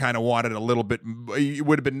also kind of wanted a little bit. It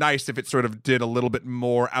would have been nice if it sort of did a little bit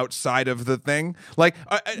more outside of the thing. Like,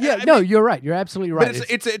 you're right. You're absolutely right.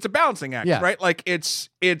 But it's a balancing act, right? Like it's,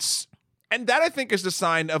 and that I think is the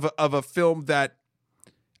sign of a film that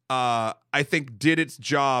I think did its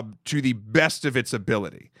job to the best of its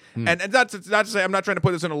ability. And that's not to say I'm not trying to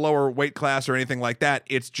put this in a lower weight class or anything like that.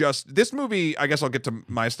 It's just this movie, I guess I'll get to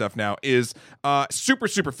my stuff now, is super,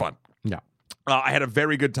 super fun. Yeah. I had a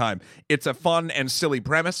very good time. It's a fun and silly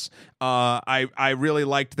premise. I really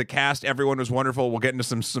liked the cast. Everyone was wonderful. We'll get into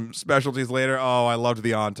some specialties later. Oh, I loved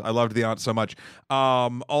the aunt. I loved the aunt so much.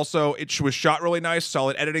 Also, it was shot really nice.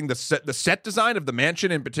 Solid editing. The set design of the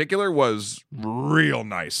mansion in particular was real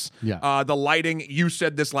nice. Yeah. The lighting. You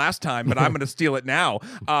said this last time, but I'm going to steal it now.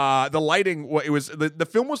 The lighting. It was the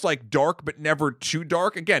film was like dark, but never too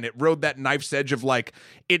dark. Again, it rode that knife's edge of like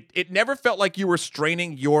it never felt like you were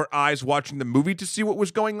straining your eyes watching the movie to see what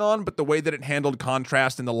was going on, but the way that it handled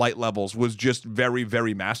contrast and the light levels was just very,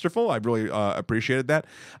 very masterful. I really appreciated that.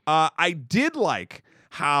 I did like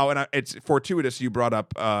how, and it's fortuitous you brought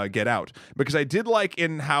up Get Out, because I did like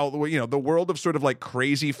in how, the world of sort of like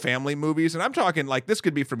crazy family movies, and I'm talking like this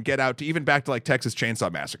could be from Get Out to even back to like Texas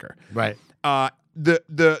Chainsaw Massacre. Right.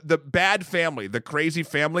 The bad family, the crazy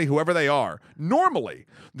family, whoever they are, normally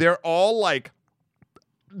they're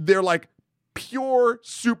pure,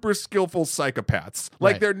 super skillful psychopaths.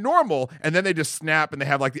 Like, Right. they're normal, and then they just snap, and they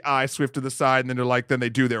have, like, the eye swift to the side, and then they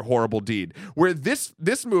do their horrible deed. Where this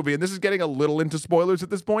movie, and this is getting a little into spoilers at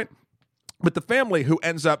this point, but the family who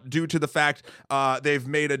ends up, due to the fact they've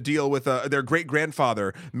made a deal with their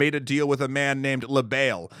great-grandfather made a deal with a man named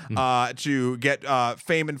LaBelle to get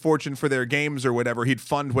fame and fortune for their games or whatever. He'd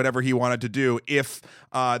fund whatever he wanted to do if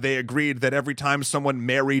they agreed that every time someone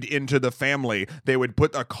married into the family, they would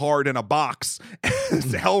put a card in a box,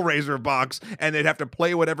 it's a Hellraiser box, and they'd have to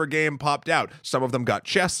play whatever game popped out. Some of them got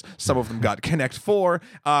chess, some of them got Connect 4,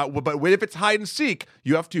 but if it's hide and seek,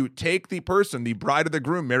 you have to take the person, the bride or the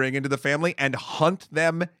groom marrying into the family, and hunt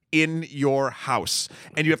them in your house.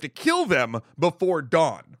 And you have to kill them before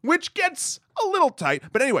dawn, which gets a little tight.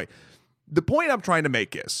 But anyway, the point I'm trying to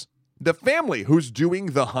make is the family who's doing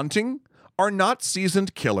the hunting are not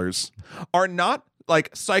seasoned killers, are not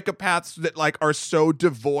like psychopaths that like are so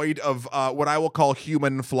devoid of what I will call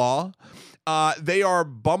human flaw. They are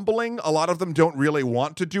bumbling. A lot of them don't really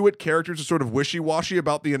want to do it. Characters are sort of wishy-washy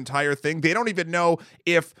about the entire thing. They don't even know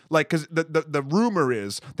if, like, because the rumor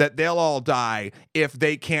is that they'll all die if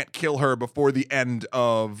they can't kill her before the end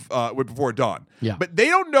of, before dawn. Yeah. But they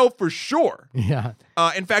don't know for sure. Yeah.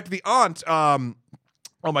 In fact, the aunt, oh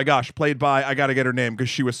my gosh, played by, I got to get her name because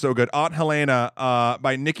she was so good, Aunt Helena,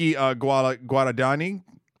 by Nikki Guadagnini.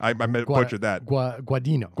 I butchered that.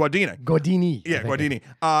 Guadini. Yeah, Guadini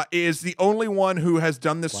is the only one who has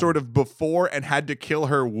done this sort of before and had to kill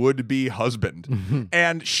her would-be husband.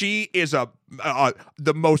 And she is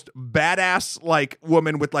the most badass like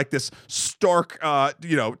woman with like this stark,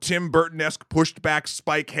 Tim Burton-esque pushed back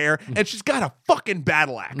spike hair, and she's got a fucking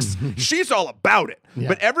battle axe. She's all about it. Yeah.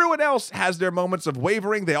 But everyone else has their moments of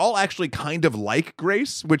wavering. They all actually kind of like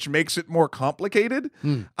Grace, which makes it more complicated.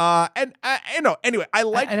 Anyway, I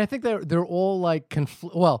like. And I think they're all like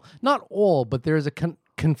well, not all, but there is a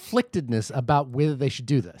conflictedness about whether they should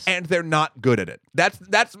do this. And they're not good at it.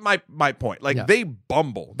 That's my point. Like, they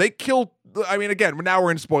bumble. They kill. I mean, again, now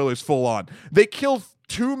we're in spoilers full on. They kill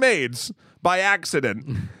 2 maids by accident.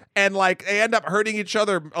 And like they end up hurting each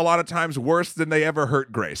other a lot of times worse than they ever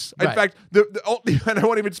hurt Grace. In fact, and I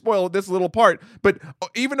won't even spoil this little part, but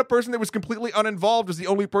even a person that was completely uninvolved is the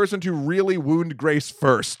only person to really wound Grace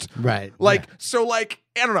first. Right. Like, so like,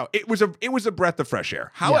 I don't know. It was a breath of fresh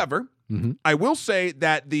air. However, I will say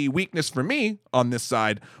that the weakness for me on this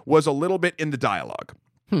side was a little bit in the dialogue.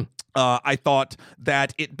 I thought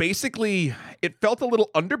that it felt a little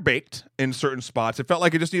underbaked in certain spots. It felt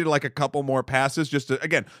like it just needed like a couple more passes just to,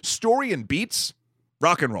 again, story and beats,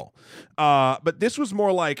 rock and roll. But this was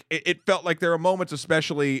more like, it felt like there were moments,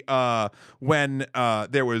 especially when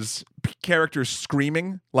there was characters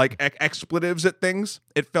screaming like expletives at things.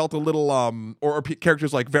 It felt a little, or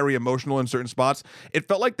characters like very emotional in certain spots. It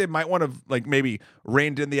felt like they might want to like maybe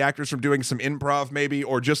reined in the actors from doing some improv maybe,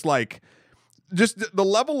 or just the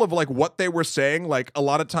level of like what they were saying, like a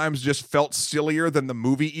lot of times just felt sillier than the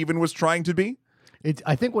movie even was trying to be.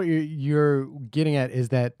 I think what you're getting at is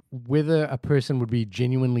that whether a person would be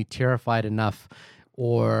genuinely terrified enough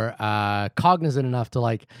or cognizant enough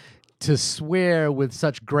to swear with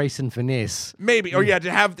such grace and finesse, maybe, or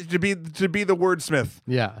to be the wordsmith,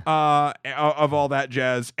 of all that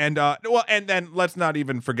jazz, and and then let's not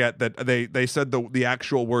even forget that they said the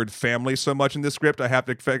actual word family so much in this script. I half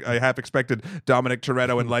expected Dominic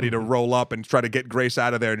Toretto and Letty to roll up and try to get Grace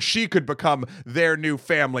out of there, and she could become their new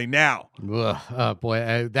family now. Oh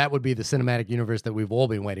boy, that would be the cinematic universe that we've all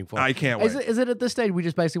been waiting for. I can't wait. Is it at this stage we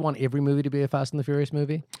just basically want every movie to be a Fast and the Furious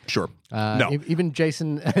movie? Sure. No, even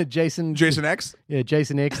Jason Jason X. Yeah,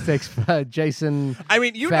 Jason X takes Jason. I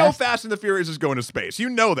mean, you know, Fast and the Furious is going to space. You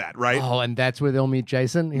know that, right? Oh, and that's where they'll meet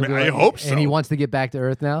Jason. I hope so. And he wants to get back to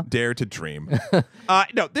Earth now. Dare to dream.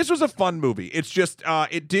 No, this was a fun movie. It's just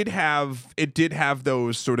it did have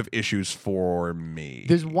those sort of issues for me.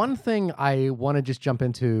 There's one thing I want to just jump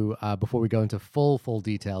into before we go into full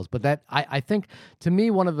details, but that I think to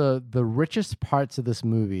me one of the richest parts of this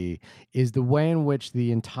movie is the way in which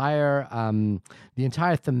the entire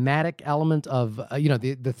thematic element of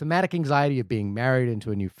the thematic anxiety of being married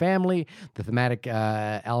into a new family, the thematic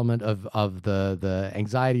element of the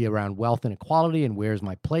anxiety around wealth and equality and where's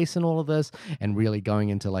my place in all of this, and really going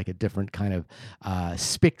into like a different kind of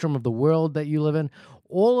spectrum of the world that you live in.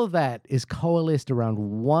 All of that is coalesced around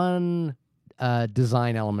one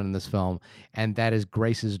design element in this film, and that is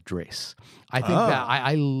Grace's dress. I think that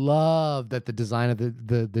I love that the design of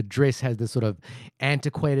the dress has this sort of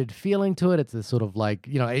antiquated feeling to it. It's this sort of like,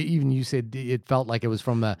 even you said it felt like it was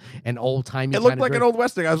from an old timey. It looked like an old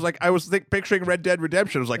western. I was picturing Red Dead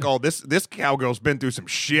Redemption. I was like, oh, this cowgirl's been through some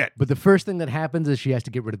shit. But the first thing that happens is she has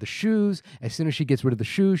to get rid of the shoes. As soon as she gets rid of the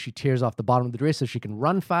shoes, she tears off the bottom of the dress so she can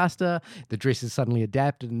run faster. The dress is suddenly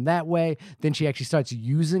adapted in that way. Then she actually starts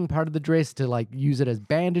using part of the dress to like use it as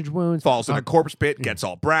bandage wounds. Falls in a corpse pit, gets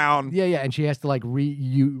all brown. Yeah, and she has to like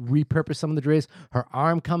repurpose some of the dress. Her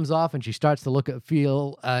arm comes off, and she starts to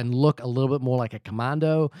feel a little bit more like a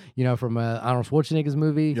commando, from Arnold Schwarzenegger's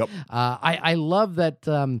movie. Yep. I love that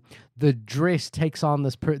the dress takes on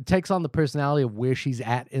the personality of where she's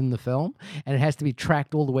at in the film, and it has to be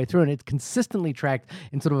tracked all the way through, and it's consistently tracked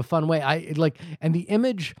in sort of a fun way. And the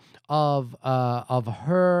image of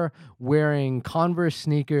her wearing Converse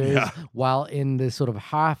sneakers while in this sort of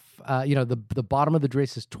half, the bottom of the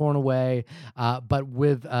dress is torn away, but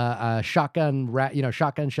with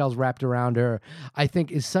shotgun shells wrapped around her, I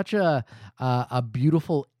think is such a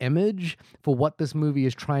beautiful image for what this movie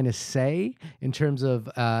is trying to say in terms of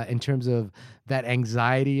that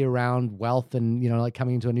anxiety around wealth and like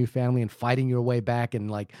coming into a new family and fighting your way back and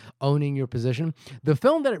like owning your position. The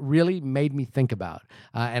film that it really made me think about,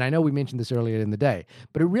 and I know we mentioned this earlier in the day,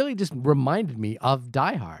 but it really just reminded me of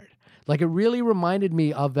Die Hard. Like, it really reminded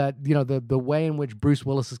me of that, the way in which Bruce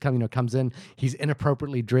Willis comes in. He's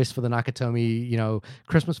inappropriately dressed for the Nakatomi,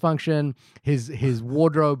 Christmas function. His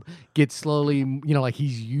wardrobe gets slowly, like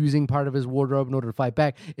he's using part of his wardrobe in order to fight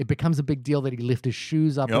back. It becomes a big deal that he lifts his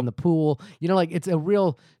shoes up in the pool. It's a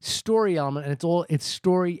real story element, and it's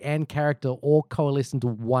story and character all coalesced into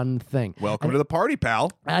one thing. Welcome to the party,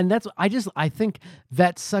 pal. And I think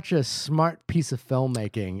that's such a smart piece of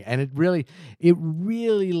filmmaking, and it really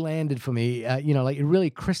landed for me. It really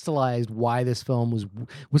crystallized why this film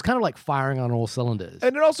was kind of like firing on all cylinders.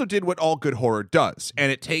 And it also did what all good horror does,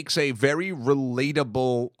 and it takes a very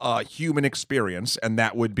relatable human experience, and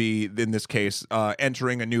that would be, in this case,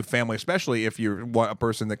 entering a new family, especially if you're a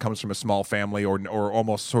person that comes from a small family or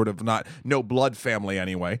almost sort of no blood family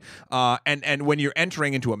anyway. And when you're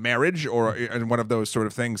entering into a marriage or in one of those sort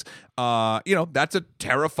of things, that's a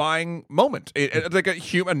terrifying moment. It's like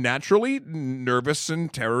a naturally nervous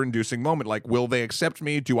and terror-inducing moment. Like, will they accept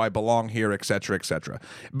me? Do I belong here? Etc. etc.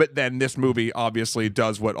 But then this movie obviously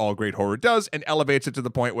does what all great horror does and elevates it to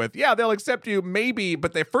the point with, they'll accept you maybe,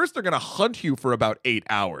 but they're going to hunt you for about 8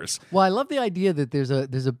 hours. Well, I love the idea that there's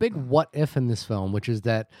a big what if in this film, which is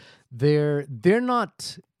that they're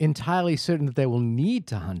not entirely certain that they will need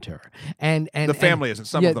to hunt her, and the family isn't.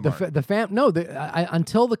 Some of them are.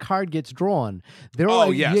 Until the card gets drawn, they're all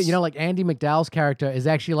like, yes. Like Andy McDowell's character is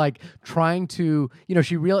actually like trying to,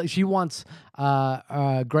 she wants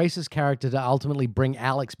Grace's character to ultimately bring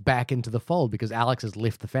Alex back into the fold because Alex has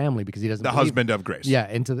left the family because he doesn't. The husband of Grace. Yeah,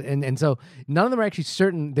 and so none of them are actually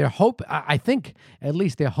certain. I think at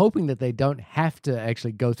least they're hoping that they don't have to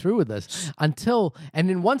actually go through with this and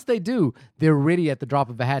then once they do, they're ready at the drop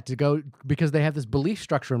of a hat to go because they have this belief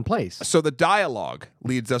structure in place. So the dialogue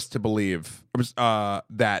leads us to believe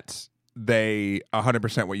that they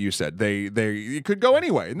 100% what you said. They could go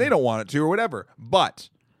anyway and they don't want it to or whatever. But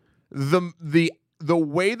the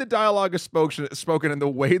way the dialogue is spoken and the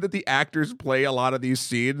way that the actors play a lot of these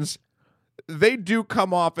scenes, they do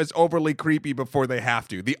come off as overly creepy before they have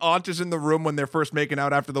to. The aunt is in the room when they're first making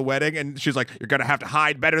out after the wedding, and she's like, "You're gonna have to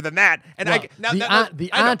hide better than that." And the aunt is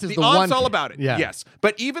the aunt's one all about it. Yeah. Yes,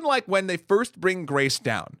 but even like when they first bring Grace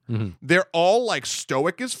down, they're all like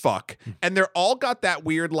stoic as fuck, and they're all got that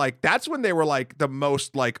weird like. That's when they were like the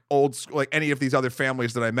most like old school, like any of these other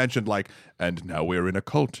families that I mentioned. Like, and now we're in a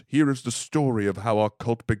cult. Here is the story of how our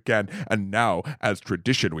cult began, and now as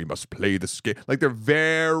tradition we must play the game. Like they're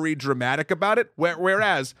very dramatic about it,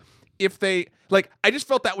 whereas if they like, I just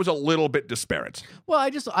felt that was a little bit disparate. Well,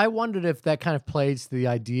 I wondered if that kind of plays to the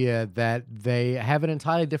idea that they have an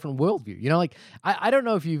entirely different worldview. You know, like I don't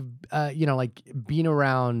know if you've like been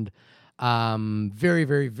around very,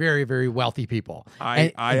 very, very, very wealthy people.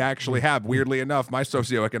 I actually have. Weirdly enough, my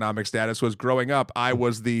socioeconomic status was growing up, I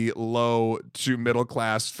was the low to middle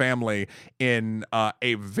class family in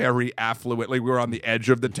a very affluent, like we were on the edge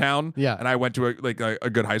of the town. Yeah. And I went to a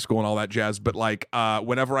good high school and all that jazz. But like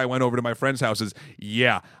whenever I went over to my friends' houses,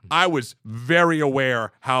 I was very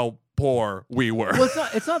aware how poor we were. Well,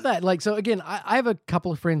 it's not that. Like, so again, I have a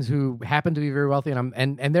couple of friends who happen to be very wealthy,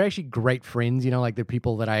 and they're actually great friends. You know, like they're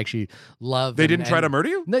people that I actually love. They didn't try to murder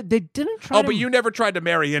you? No, they didn't try. Oh, but you never tried to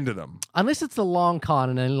marry into them. Unless it's the long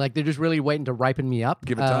con, and like they're just really waiting to ripen me up.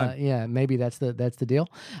 Give it time. Yeah, maybe that's the deal.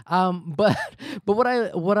 But what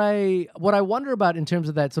I wonder about in terms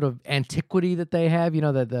of that sort of antiquity that they have, you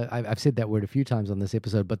know, I've said that word a few times on this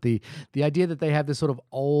episode, but the idea that they have this sort of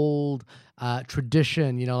old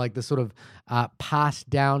tradition, you know, like this sort of passed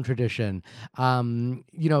down tradition,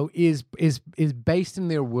 you know, is based in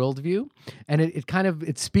their worldview, and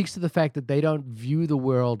it speaks to the fact that they don't view the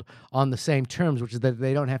world on the same terms, which is that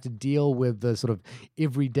they don't have to deal with the sort of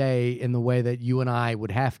everyday in the way that you and I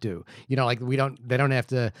would have to. You know, like they don't have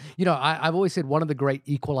to. You know, I've always said one of the great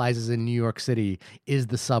equalizers in New York City is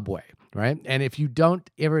the subway. Right. And if you don't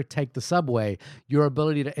ever take the subway, your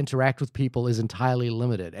ability to interact with people is entirely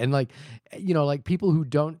limited. And like, you know, like people who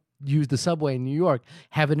don't use the subway in New York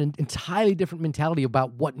have an entirely different mentality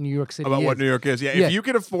about what New York City is. About what New York is. Yeah. If you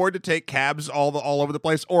can afford to take cabs all over the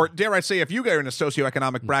place, or dare I say, if you get in a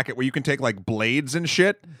socioeconomic bracket where you can take like Blades and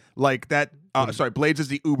shit, like that. Blades is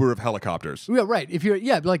the Uber of helicopters. Yeah, right. If you're,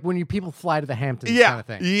 like when people fly to the Hamptons kind of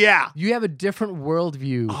thing. Yeah. You have a different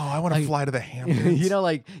worldview. Oh, I want to fly to the Hamptons. You know,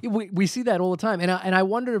 like we see that all the time. And I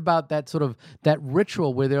wonder about that sort of, that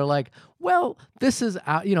ritual where they're like, well, this is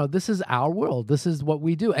our world. This is what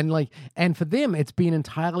we do. And for them, it's been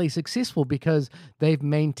entirely successful because they've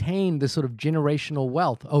maintained this sort of generational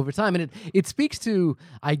wealth over time. And it speaks to,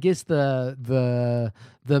 I guess, the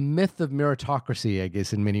myth of meritocracy, I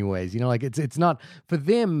guess, in many ways. You know, like it's not for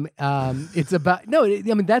them. It's about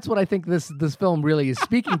that's what I think this film really is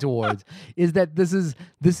speaking towards, is that this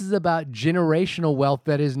is about generational wealth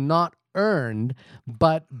that is not earned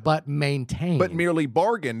but maintained, but merely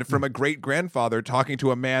bargained from a great grandfather talking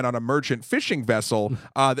to a man on a merchant fishing vessel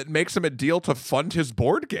that makes him a deal to fund his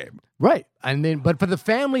board game. Right. And then, but for the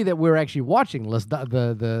family that we're actually watching,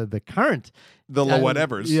 the current, the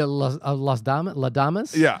whatevers, La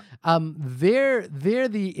Damas, they're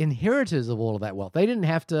the inheritors of all of that wealth. They didn't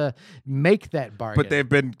have to make that bargain, but they've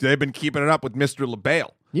been keeping it up with Mr.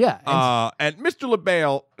 LaBelle. Yeah, and Mr.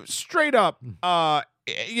 LaBelle, straight up,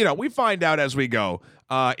 you know, we find out as we go,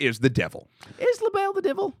 is the devil. Is LaBelle the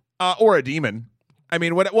devil? Or a demon. I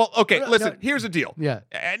mean, listen, here's the deal. Yeah.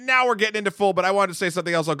 And now we're getting into full, but I wanted to say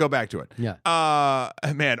something else. I'll go back to it. Yeah.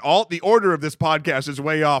 Man, the order of this podcast is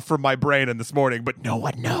way off from my brain in this morning, but no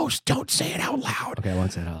one knows. Don't say it out loud. Okay, I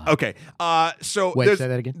won't say it out loud. Okay. So wait, say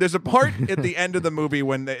that again. There's a part at the end of the movie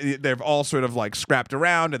when they've all sort of like scrapped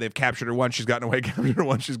around and they've captured her once she's gotten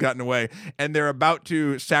away, and they're about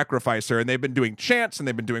to sacrifice her, and they've been doing chants and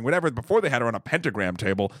they've been doing whatever. Before they had her on a pentagram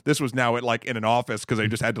table. This was now in an office because they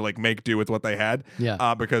just had to like make do with what they had.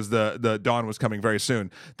 Yeah. Because the dawn was coming very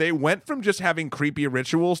soon. They went from just having creepy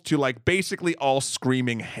rituals to like basically all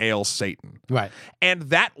screaming "Hail Satan." Right. And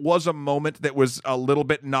that was a moment that was a little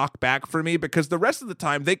bit knocked back for me, because the rest of the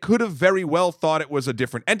time they could have very well thought it was a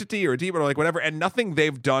different entity or a demon or like whatever, and nothing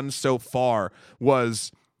they've done so far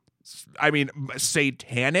was, I mean,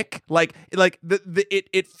 satanic.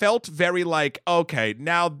 It felt very like, okay,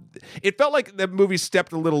 now it felt like the movie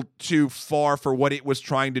stepped a little too far for what it was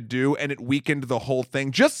trying to do, and it weakened the whole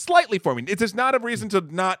thing just slightly for me. It is not a reason to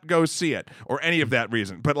not go see it or any of that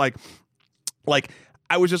reason, but like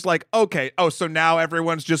I was just like, okay, so now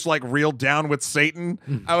everyone's just like real down with Satan.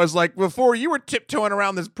 I was like, before you were tiptoeing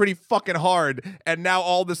around this pretty fucking hard, and now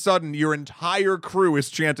all of a sudden your entire crew is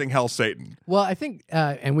chanting "Hell Satan." Well, I think,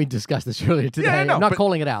 and we discussed this earlier today. Yeah, I'm not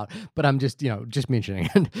calling it out, but I'm just mentioning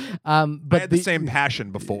it. But I had the same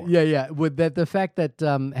passion before. Yeah. With the fact that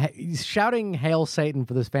shouting "Hail Satan"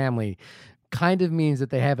 for this family kind of means that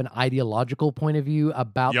they have an ideological point of view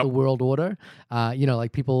about the world order.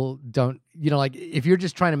 Like people don't like if you're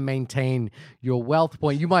just trying to maintain your wealth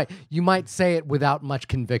point, you might say it without much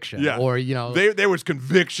conviction. Yeah. Or there was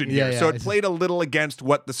conviction here, Yeah, so yeah. it played a little against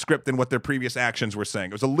what the script and what their previous actions were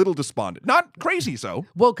saying. It was a little despondent, not crazy. So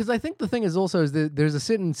well, because I think the thing is also is that there's a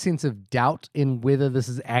certain sense of doubt in whether this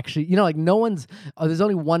is actually, like no one's. There's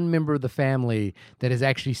only one member of the family that has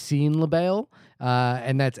actually seen LaBelle.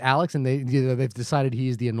 And that's Alex, and they've decided he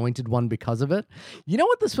is the anointed one because of it. You know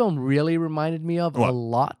what this film really reminded me of a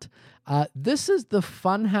lot? This is the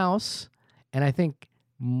fun house, and I think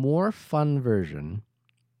more fun version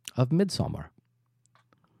of Midsommar.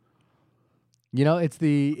 It's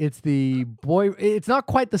the boy. It's not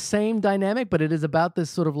quite the same dynamic, but it is about this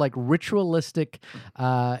sort of like ritualistic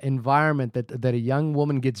environment that a young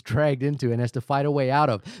woman gets dragged into and has to fight her way out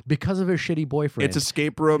of because of her shitty boyfriend. it's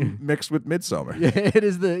Escape Room mixed with Midsommar. It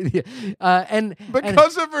is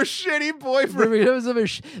Because of her shitty boyfriend. because of her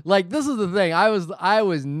like this is the thing. I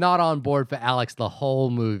was not on board for Alex the whole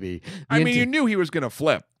movie. You knew he was gonna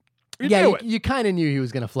flip. You knew it. You kind of knew he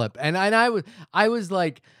was gonna flip, and I was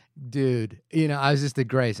like, dude, I was just a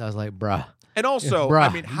Grace. I was like, bruh. And also,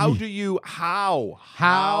 Bruh. how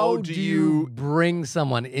do you bring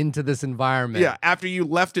someone into this environment? Yeah, after you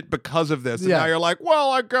left it because of this, and Yeah. now you're like,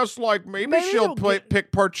 well, I guess maybe she'll they'll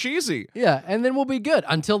pick Parcheesi. Yeah, and then we'll be good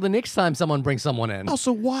until the next time someone brings someone in.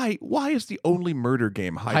 Also, why is the only murder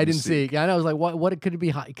game hide and seek. I know. I was like, what could it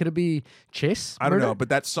be? Could it be chess? I don't Murder? know, but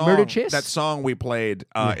that song, Murder chess? that song we played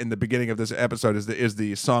in the beginning of this episode is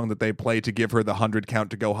the song that they play to give her the 100 count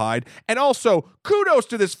to go hide. And also, kudos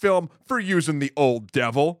to this film for using the old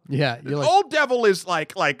devil. Yeah, The you're like, old devil is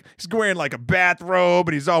like he's wearing like a bathrobe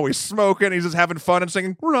and he's always smoking. He's just having fun and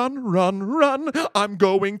singing, "Run, run, run! I'm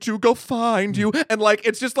going to go find you." And like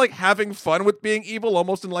it's just like having fun with being evil,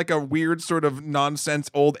 almost in like a weird sort of nonsense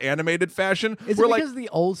old animated fashion. is it because the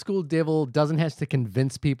old school devil doesn't have to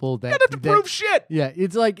convince people that you don't have to prove shit. Yeah,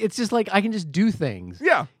 it's just like I can just do things.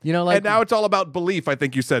 Yeah, like and now it's all about belief. I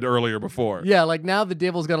think you said earlier before. yeah, like now the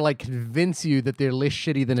devil's got to like convince you that they're less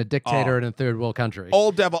shitty than a dictator in a third world country.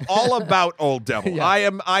 Old Devil, all about Old Devil. Yeah. I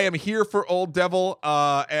am here for Old Devil,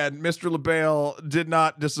 and Mr. LaBelle did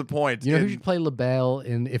not disappoint. You know who should play LaBelle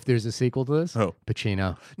if there's a sequel to this? Who?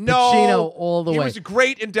 Pacino. No, Pacino all the he way. was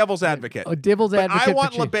great in Devil's Advocate. Devil's But Advocate. I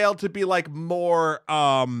want Pacino. LaBelle to be like more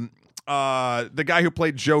the guy who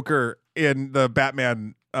played Joker in the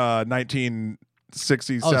Batman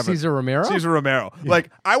 1967. Oh, Cesar Romero. Cesar Romero. Like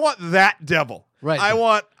I want that devil. Right. I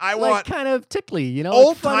want like kind of tickly,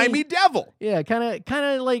 old funny. timey devil. Yeah, kind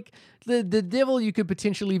of like the devil you could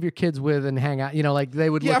potentially leave your kids with and hang out. Like they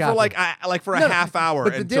would Yeah, look for out like for a No, half hour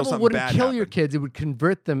But the until devil something wouldn't bad kill happened. your kids; it would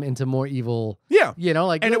convert them into more evil. Yeah.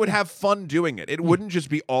 And it would have fun doing it. It wouldn't just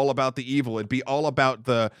be all about the evil. It'd be all about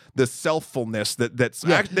the selffulness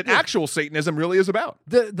that actual Satanism really is about.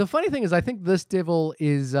 The funny thing is, I think this devil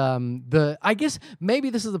is I guess maybe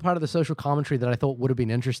this is the part of the social commentary that I thought would have been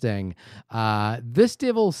interesting. This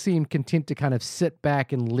devil seemed content to kind of sit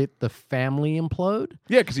back and let the family implode.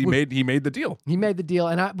 Yeah, because he made the deal. He made the deal,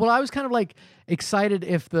 and I was kind of like excited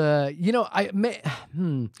if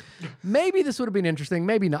maybe this would have been interesting,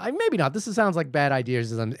 maybe not. This sounds like bad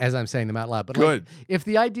ideas as I'm saying them out loud. But Good. Like, if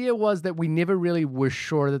the idea was that we never really were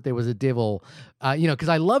sure that there was a devil, because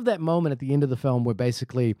I love that moment at the end of the film where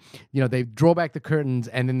basically, they draw back the curtains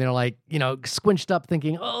and then they're like, squinched up,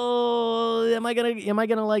 thinking, oh, am I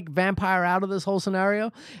gonna like vampire out of this whole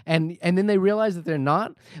scenario? And then they realize that they're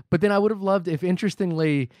not. But then I would have loved if,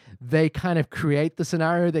 interestingly, they kind of create the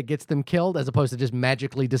scenario that gets them killed as opposed to just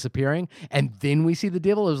magically disappearing. And then we see the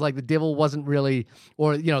devil. It was like the devil wasn't really,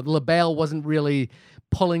 or, LaBelle wasn't really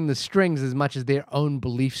pulling the strings as much as their own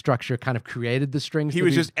belief structure kind of created the strings. He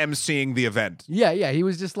was just emceeing the event. Yeah. He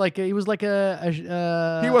was just like, he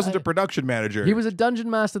wasn't a production manager. He was a dungeon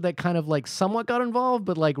master that kind of like somewhat got involved,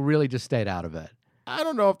 but like really just stayed out of it. I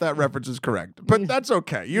don't know if that reference is correct, but that's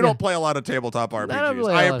okay. You don't play a lot of tabletop RPGs.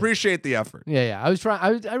 I appreciate the effort. Yeah. I was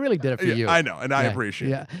trying. I really did it for you. I know, and I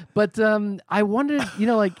appreciate it. But I wondered,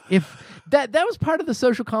 like if that was part of the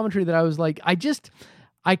social commentary that I was like,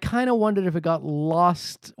 I kind of wondered if it got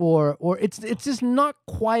lost or it's just not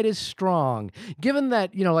quite as strong. Given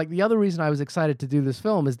that, like the other reason I was excited to do this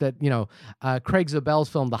film is that, Craig Zobel's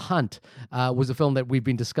film, The Hunt, was a film that we've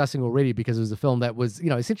been discussing already because it was a film that was,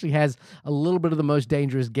 essentially has a little bit of the most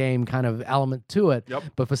dangerous game kind of element to it. Yep.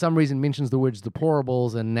 But for some reason mentions the words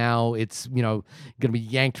deplorables and now it's, going to be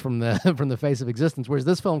yanked from the from the face of existence. Whereas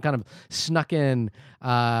this film kind of snuck in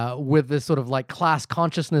with this sort of like class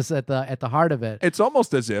consciousness at the heart of it. It's almost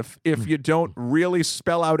almost as if you don't really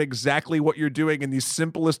spell out exactly what you're doing in these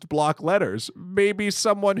simplest block letters, maybe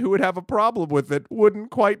someone who would have a problem with it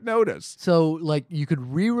wouldn't quite notice. So, like, you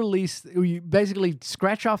could re-release, you basically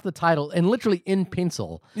scratch off the title and literally in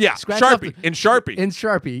pencil. Yeah, scratch off Sharpie, in Sharpie. In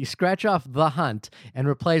Sharpie, scratch off The Hunt and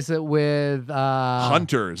replace it with...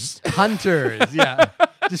 Hunters. Hunters, yeah.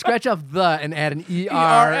 Just scratch off the and add an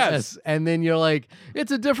ERS, and then you're like,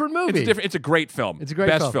 it's a different movie. It's a great film. It's a great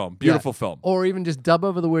best film. Beautiful Yeah. film. Or even just dub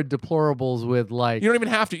over the word deplorables with like. You don't even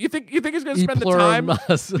have to. You think he's going to spend the time?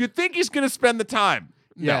 Epluramus. You think he's going to spend the time?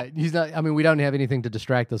 No. Yeah, he's not. I mean, we don't have anything to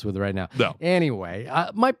distract us with right now. No. Anyway,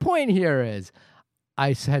 my point here is,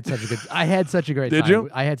 I had such a good. I had such a great Did time. you?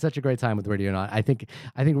 I had such a great time with Ready or Not. I think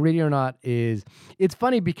Ready or Not is. It's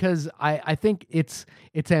funny because I think its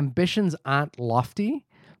ambitions aren't lofty.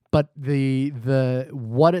 But the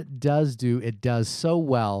what it does so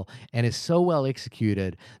well and is so well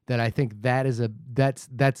executed that I think that's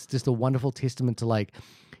just a wonderful testament to like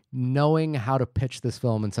knowing how to pitch this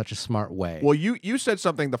film in such a smart way. Well, you said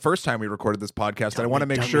something the first time we recorded this podcast that I want to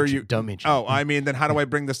make sure you don't mention. Oh, I mean, then how do I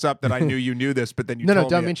bring this up that I knew you knew this, but then you no, told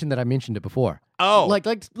don't me mention that I mentioned it before. Oh,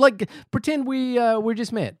 like pretend we're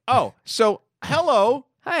just met. Oh, so hello.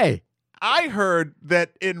 Hey. I heard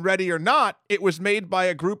that in Ready or Not, it was made by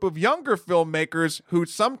a group of younger filmmakers who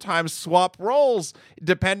sometimes swap roles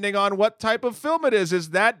depending on what type of film it is.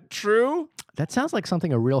 Is that true? That sounds like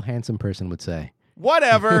something a real handsome person would say.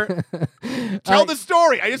 Whatever. Tell the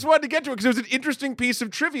story. I just wanted to get to it because it was an interesting piece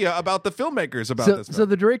of trivia about the filmmakers about this film. So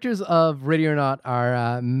the directors of Ready or Not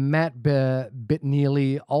are Matt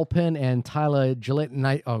Bettinelli Alpin and Tyler Gillett.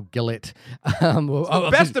 Gillett.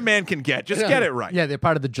 Best a man can get. Just get it right. Yeah, they're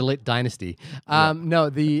part of the Gillett dynasty.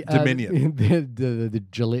 No, the Dominion. The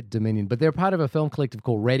Gillett Dominion. But they're part of a film collective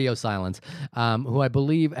called Radio Silence, who I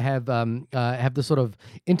believe have the sort of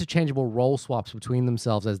interchangeable role swaps between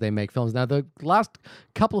themselves as they make films. Now, the last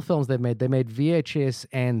couple of films they made VHS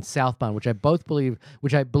and Southbound, which I believe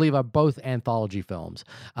are both anthology films.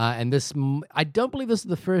 And this, I don't believe this is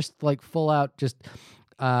the first like full out just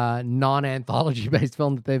non-anthology based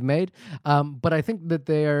film that they've made. But I think that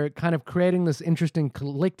they're kind of creating this interesting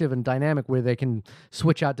collective and dynamic where they can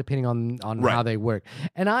switch out depending on right. how they work.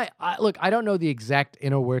 And I look, I don't know the exact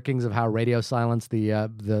inner workings of how Radio Silence,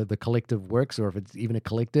 the collective works, or if it's even a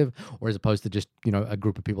collective, or as opposed to just, a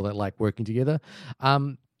group of people that like working together.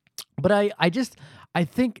 But I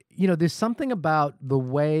think, there's something about the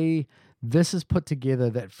way this is put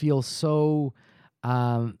together that feels so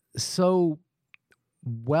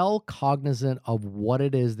well cognizant of what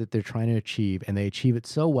it is that they're trying to achieve, and they achieve it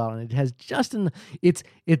so well. And it has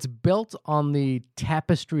it's built on the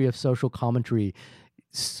tapestry of social commentary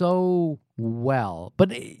so well, but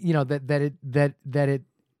that it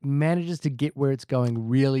manages to get where it's going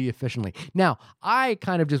really efficiently. Now, I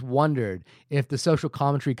kind of just wondered if the social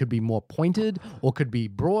commentary could be more pointed, or could be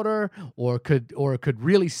broader, or could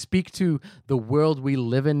really speak to the world we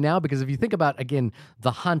live in now. Because if you think about, again, The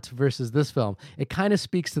Hunt versus this film, it kind of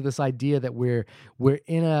speaks to this idea that we're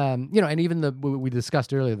in a, and even we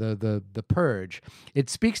discussed earlier, the Purge. It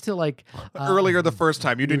speaks to like earlier the first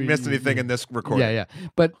time. You didn't miss anything in this recording. Yeah.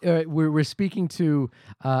 But we're speaking to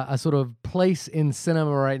a sort of place in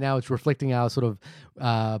cinema right now. It's reflecting our sort of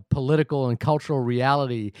political and cultural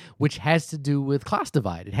reality, which has to do with class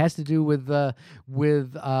divide. It has to do with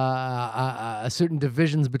certain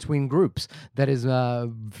divisions between groups that is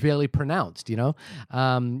fairly pronounced.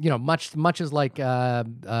 Much as like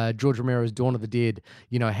George Romero's Dawn of the Dead,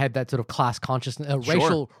 had that sort of class consciousness,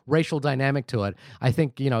 racial dynamic to it. I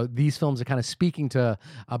think these films are kind of speaking to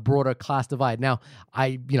a broader class divide. Now,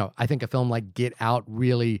 I think a film like Get Out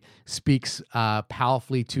really speaks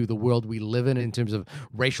powerfully to the world we live in terms of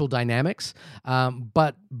racial dynamics.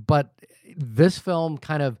 But this film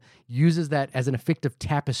kind of uses that as an effective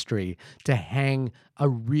tapestry to hang a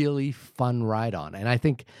really fun ride on, and I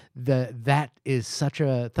think that is such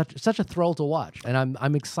a thrill to watch, and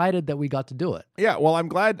I'm excited that we got to do it. Yeah, well, I'm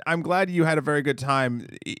glad you had a very good time.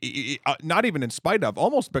 Not even in spite of,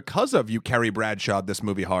 almost because of you, Carrie Bradshaw. This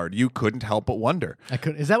movie hard. You couldn't help but wonder.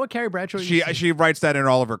 Is that what Carrie Bradshaw? She writes that in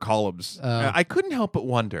all of her columns. I couldn't help but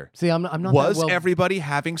wonder. See, I'm not. Was everybody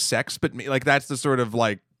having sex but me? Like that's the sort of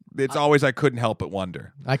like. It's always I couldn't help but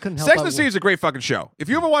wonder. I couldn't help. Sex and the City is a great fucking show. If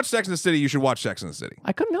you ever watch Sex and the City, you should watch Sex and the City.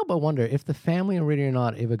 I couldn't help but wonder if the family in Ready or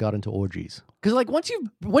Not ever got into orgies. Because like once you've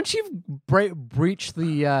breached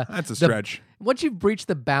the that's a stretch. Once you've breached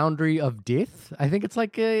the boundary of death, I think it's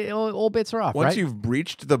like all bets are off. Once right? you've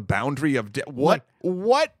breached the boundary of death, what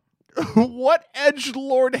What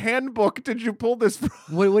edgelord handbook did you pull this from?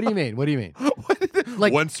 What do you mean? What do you mean?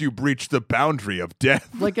 Like- Once you breach the boundary of death,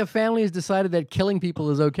 Like a family has decided that killing people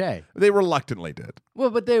is okay. they reluctantly did. Well,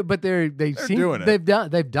 they seem doing it.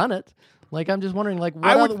 they've done it. Like I'm just wondering, like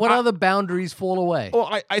I would- what other boundaries fall away? Well,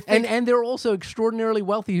 I think and they're also extraordinarily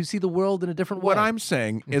wealthy who see the world in a different way. what I'm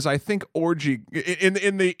saying is, I think orgy in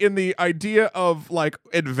the idea of like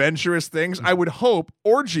adventurous things. I would hope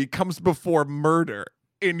orgy comes before murder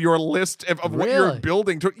in your list of what you're Really?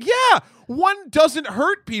 building to. Yeah, one doesn't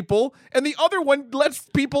hurt people, and the other one lets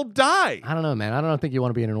people die. I don't know, man. I don't think you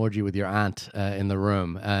want to be in an orgy with your aunt in the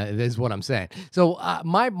room. Is what I'm saying. So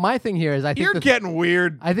my thing here is I think You're getting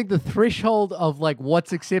weird. I think the threshold of like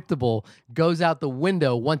what's acceptable goes out the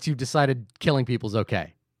window once you've decided killing people's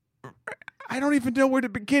okay. I don't even know where to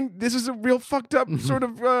begin. This is a real fucked up sort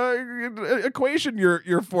of equation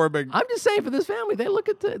you're forming. I'm just saying for this family, they look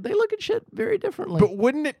at shit very differently. But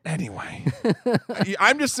wouldn't it anyway?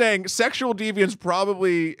 I'm just saying, sexual deviance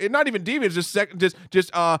probably not even deviance,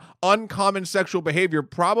 just uncommon sexual behavior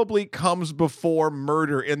probably comes before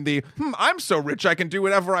murder. In the I'm so rich I can do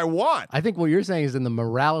whatever I want. I think what you're saying is in the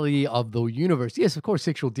morality of the universe. Yes, of course,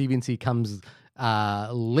 sexual deviancy comes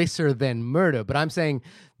lesser than murder, but I'm saying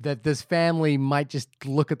that this family might just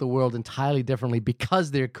look at the world entirely differently because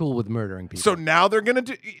they're cool with murdering people. So now they're gonna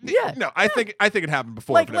do. Yeah, No, I think it happened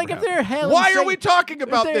before. Like- it like never if they're happened. hailing Why are Satan- we talking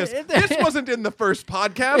about they're- this? if they're- This wasn't in the first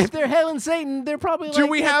podcast. if they're hailing Satan, they're probably Do like,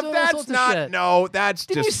 we yeah, have doing all that's sorts of not shit. no that's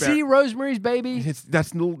Didn't you just see Rosemary's Baby?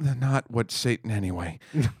 That's not what Satan anyway.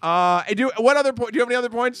 What other point? Do you have any other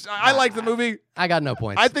points? I like the movie. I got no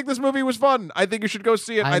points. I think this movie was fun. I think you should go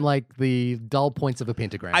see it. I'm like the dull points of a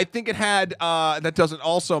pentagram. I think it had that doesn't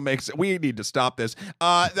also make sense. We need to stop this.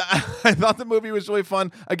 I thought the movie was really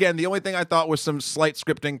fun. Again, the only thing I thought was some slight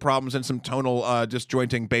scripting problems and some tonal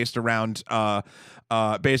disjointing based around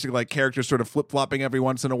basically like characters sort of flip-flopping every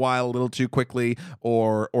once in a while a little too quickly,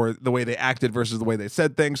 or the way they acted versus the way they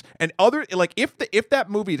said things. And other like if that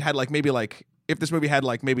movie had like maybe like if this movie had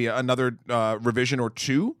like maybe another revision or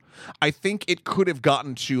two, I think it could have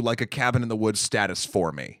gotten to like a Cabin in the Woods status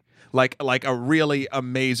for me. Like a really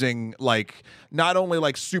amazing, like not only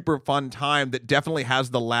like super fun time that definitely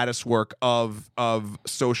has the lattice work of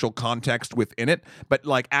social context within it, but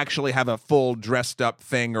like actually have a full dressed up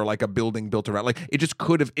thing or like a building built around. Like it just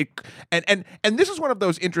could have and this is one of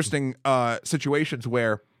those interesting situations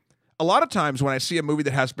where a lot of times when I see a movie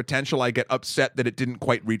that has potential, I get upset that it didn't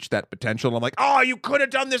quite reach that potential. I'm like, oh, you could have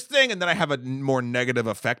done this thing. And then I have a more negative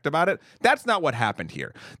effect about it. That's not what happened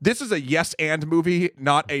here. This is a yes and movie,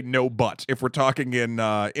 not a no but, if we're talking in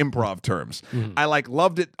improv terms. Mm-hmm. I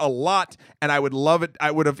loved it a lot, and I would love it. I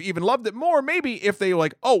would have even loved it more maybe if they were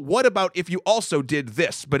like, oh, what about if you also did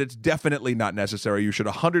this? But it's definitely not necessary. You should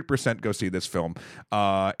 100% go see this film.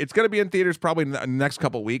 It's going to be in theaters probably in the next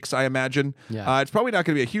couple weeks, I imagine. Yeah. It's probably not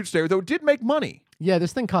going to be a huge star, though it did make money. Yeah,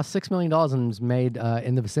 this thing cost $6 million and is made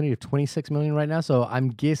in the vicinity of $26 million right now. So I'm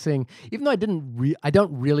guessing, even though I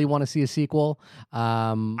don't really want to see a sequel.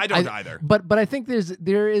 I don't either. But I think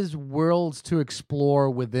there is worlds to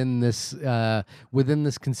explore within this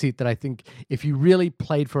conceit that I think if you really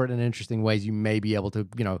played for it in interesting ways, you may be able to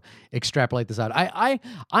extrapolate this out.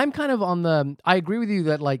 I'm kind of on the. I agree with you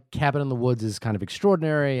that like Cabin in the Woods is kind of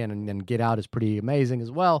extraordinary and Get Out is pretty amazing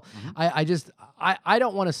as well. Mm-hmm. I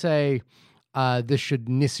don't want to say. This should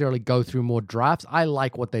necessarily go through more drafts. I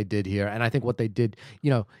like what they did here, and I think what they did,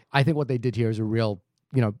 here is a real,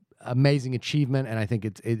 amazing achievement, and I think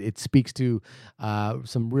it speaks to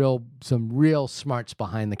some real smarts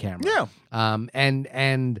behind the camera. Yeah.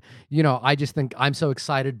 And I just think I'm so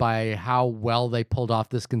excited by how well they pulled off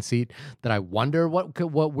this conceit that I wonder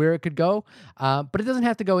where it could go. But it doesn't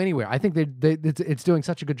have to go anywhere. I think it's doing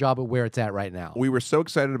such a good job at where it's at right now. We were so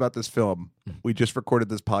excited about this film. We just recorded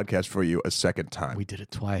this podcast for you a second time. We did it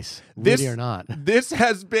twice. This, Ready or not. This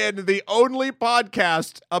has been the only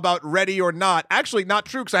podcast about Ready or Not. Actually, not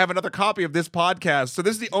true, because I have another copy of this podcast. So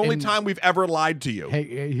this is the only time we've ever lied to you.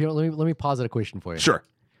 Hey, here, let me posit a question for you. Sure.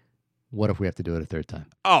 What if we have to do it a third time?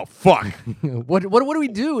 Oh, fuck. What do we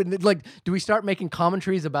do? And like, do we start making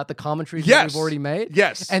commentaries about the commentaries that Yes. we've already made?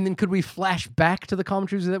 Yes. And then could we flash back to the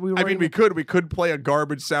commentaries that we were? I mean, we could play a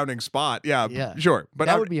garbage sounding spot. Yeah. Sure. But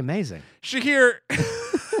that would be amazing. Shahir,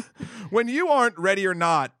 when you aren't ready or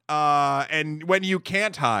not, and when you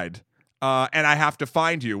can't hide, and I have to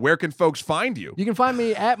find you, where can folks find you? You can find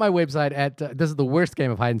me at my website at, this is the worst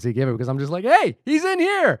game of hide and seek ever because I'm just like, hey, he's in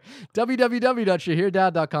here.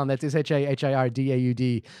 www.shahirdaud.com. That's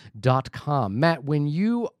SHAHIRDAUD.com. Matt, when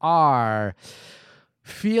you are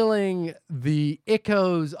feeling the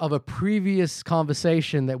echoes of a previous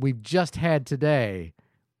conversation that we've just had today,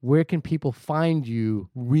 where can people find you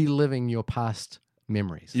reliving your past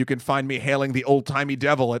memories? You can find me hailing the old-timey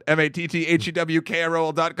devil at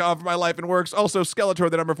MATTHEWKROL.com for my life and works. Also,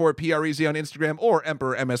 Skeletor, the number 4, PREZ on Instagram, or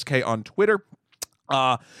Emperor MSK on Twitter.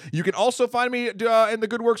 You can also find me in the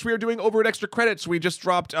good works we are doing over at Extra Credits. We just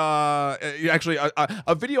dropped actually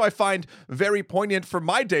a video I find very poignant for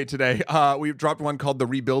my day today. We've dropped one called The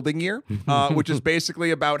Rebuilding Year, which is basically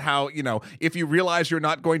about how, if you realize you're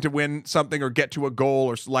not going to win something or get to a goal,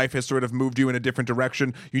 or life has sort of moved you in a different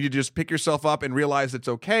direction, you need to just pick yourself up and realize it's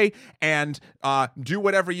okay, and do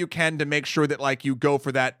whatever you can to make sure that you go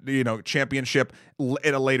for that championship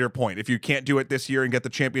at a later point. If you can't do it this year and get the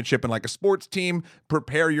championship in a sports team,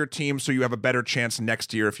 prepare your team so you have a better chance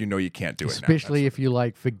next year if you know you can't do it. Especially if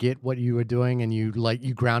you forget what you were doing and you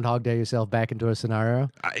Groundhog Day yourself back into a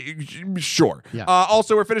scenario. Sure. Yeah.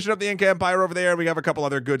 Also, we're finishing up the Inca Empire over there. We have a couple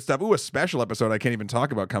other good stuff. Ooh, a special episode I can't even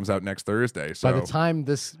talk about comes out next Thursday. So by the time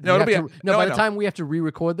this, by the time we have to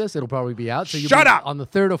re-record this, it'll probably be out. So Shut up! On the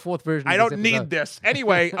third or fourth version. I don't need this.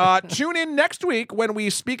 Anyway, tune in next week when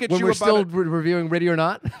we speak at when you we're about still reviewing Ready or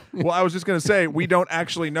Not. Well, I was just going to say, we don't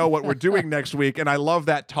actually know what we're doing next week, and I love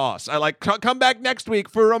that toss. I come back next week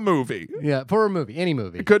for a movie. Yeah, for a movie, any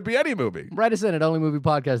movie. It could be any movie. Write us in at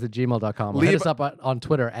onlymoviepodcast@gmail.com. Hit us up on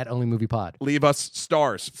Twitter at onlymoviepod. Leave us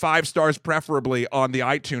stars, 5 stars preferably on the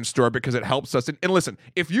iTunes store, because it helps us. And listen,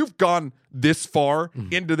 if you've gone this far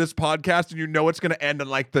into this podcast and you know it's going to end in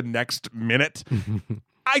the next minute,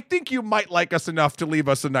 I think you might like us enough to leave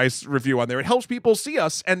us a nice review on there. It helps people see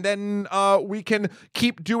us, and then we can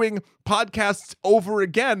keep doing podcasts over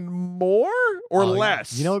again, more or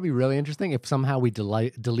less. You know what would be really interesting? If somehow we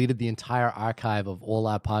deleted the entire archive of all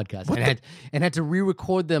our podcasts and had to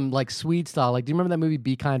re-record them Swede style. Do you remember that movie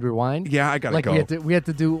Be Kind, Rewind? Yeah, I gotta go. We had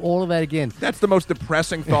to do all of that again. That's the most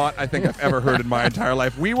depressing thought I think I've ever heard in my entire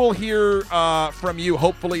life. We will hear from you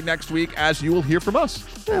hopefully next week, as you will hear from us.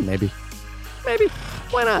 Yeah, maybe.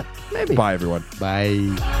 Why not? Maybe. Bye, everyone.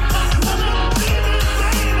 Bye.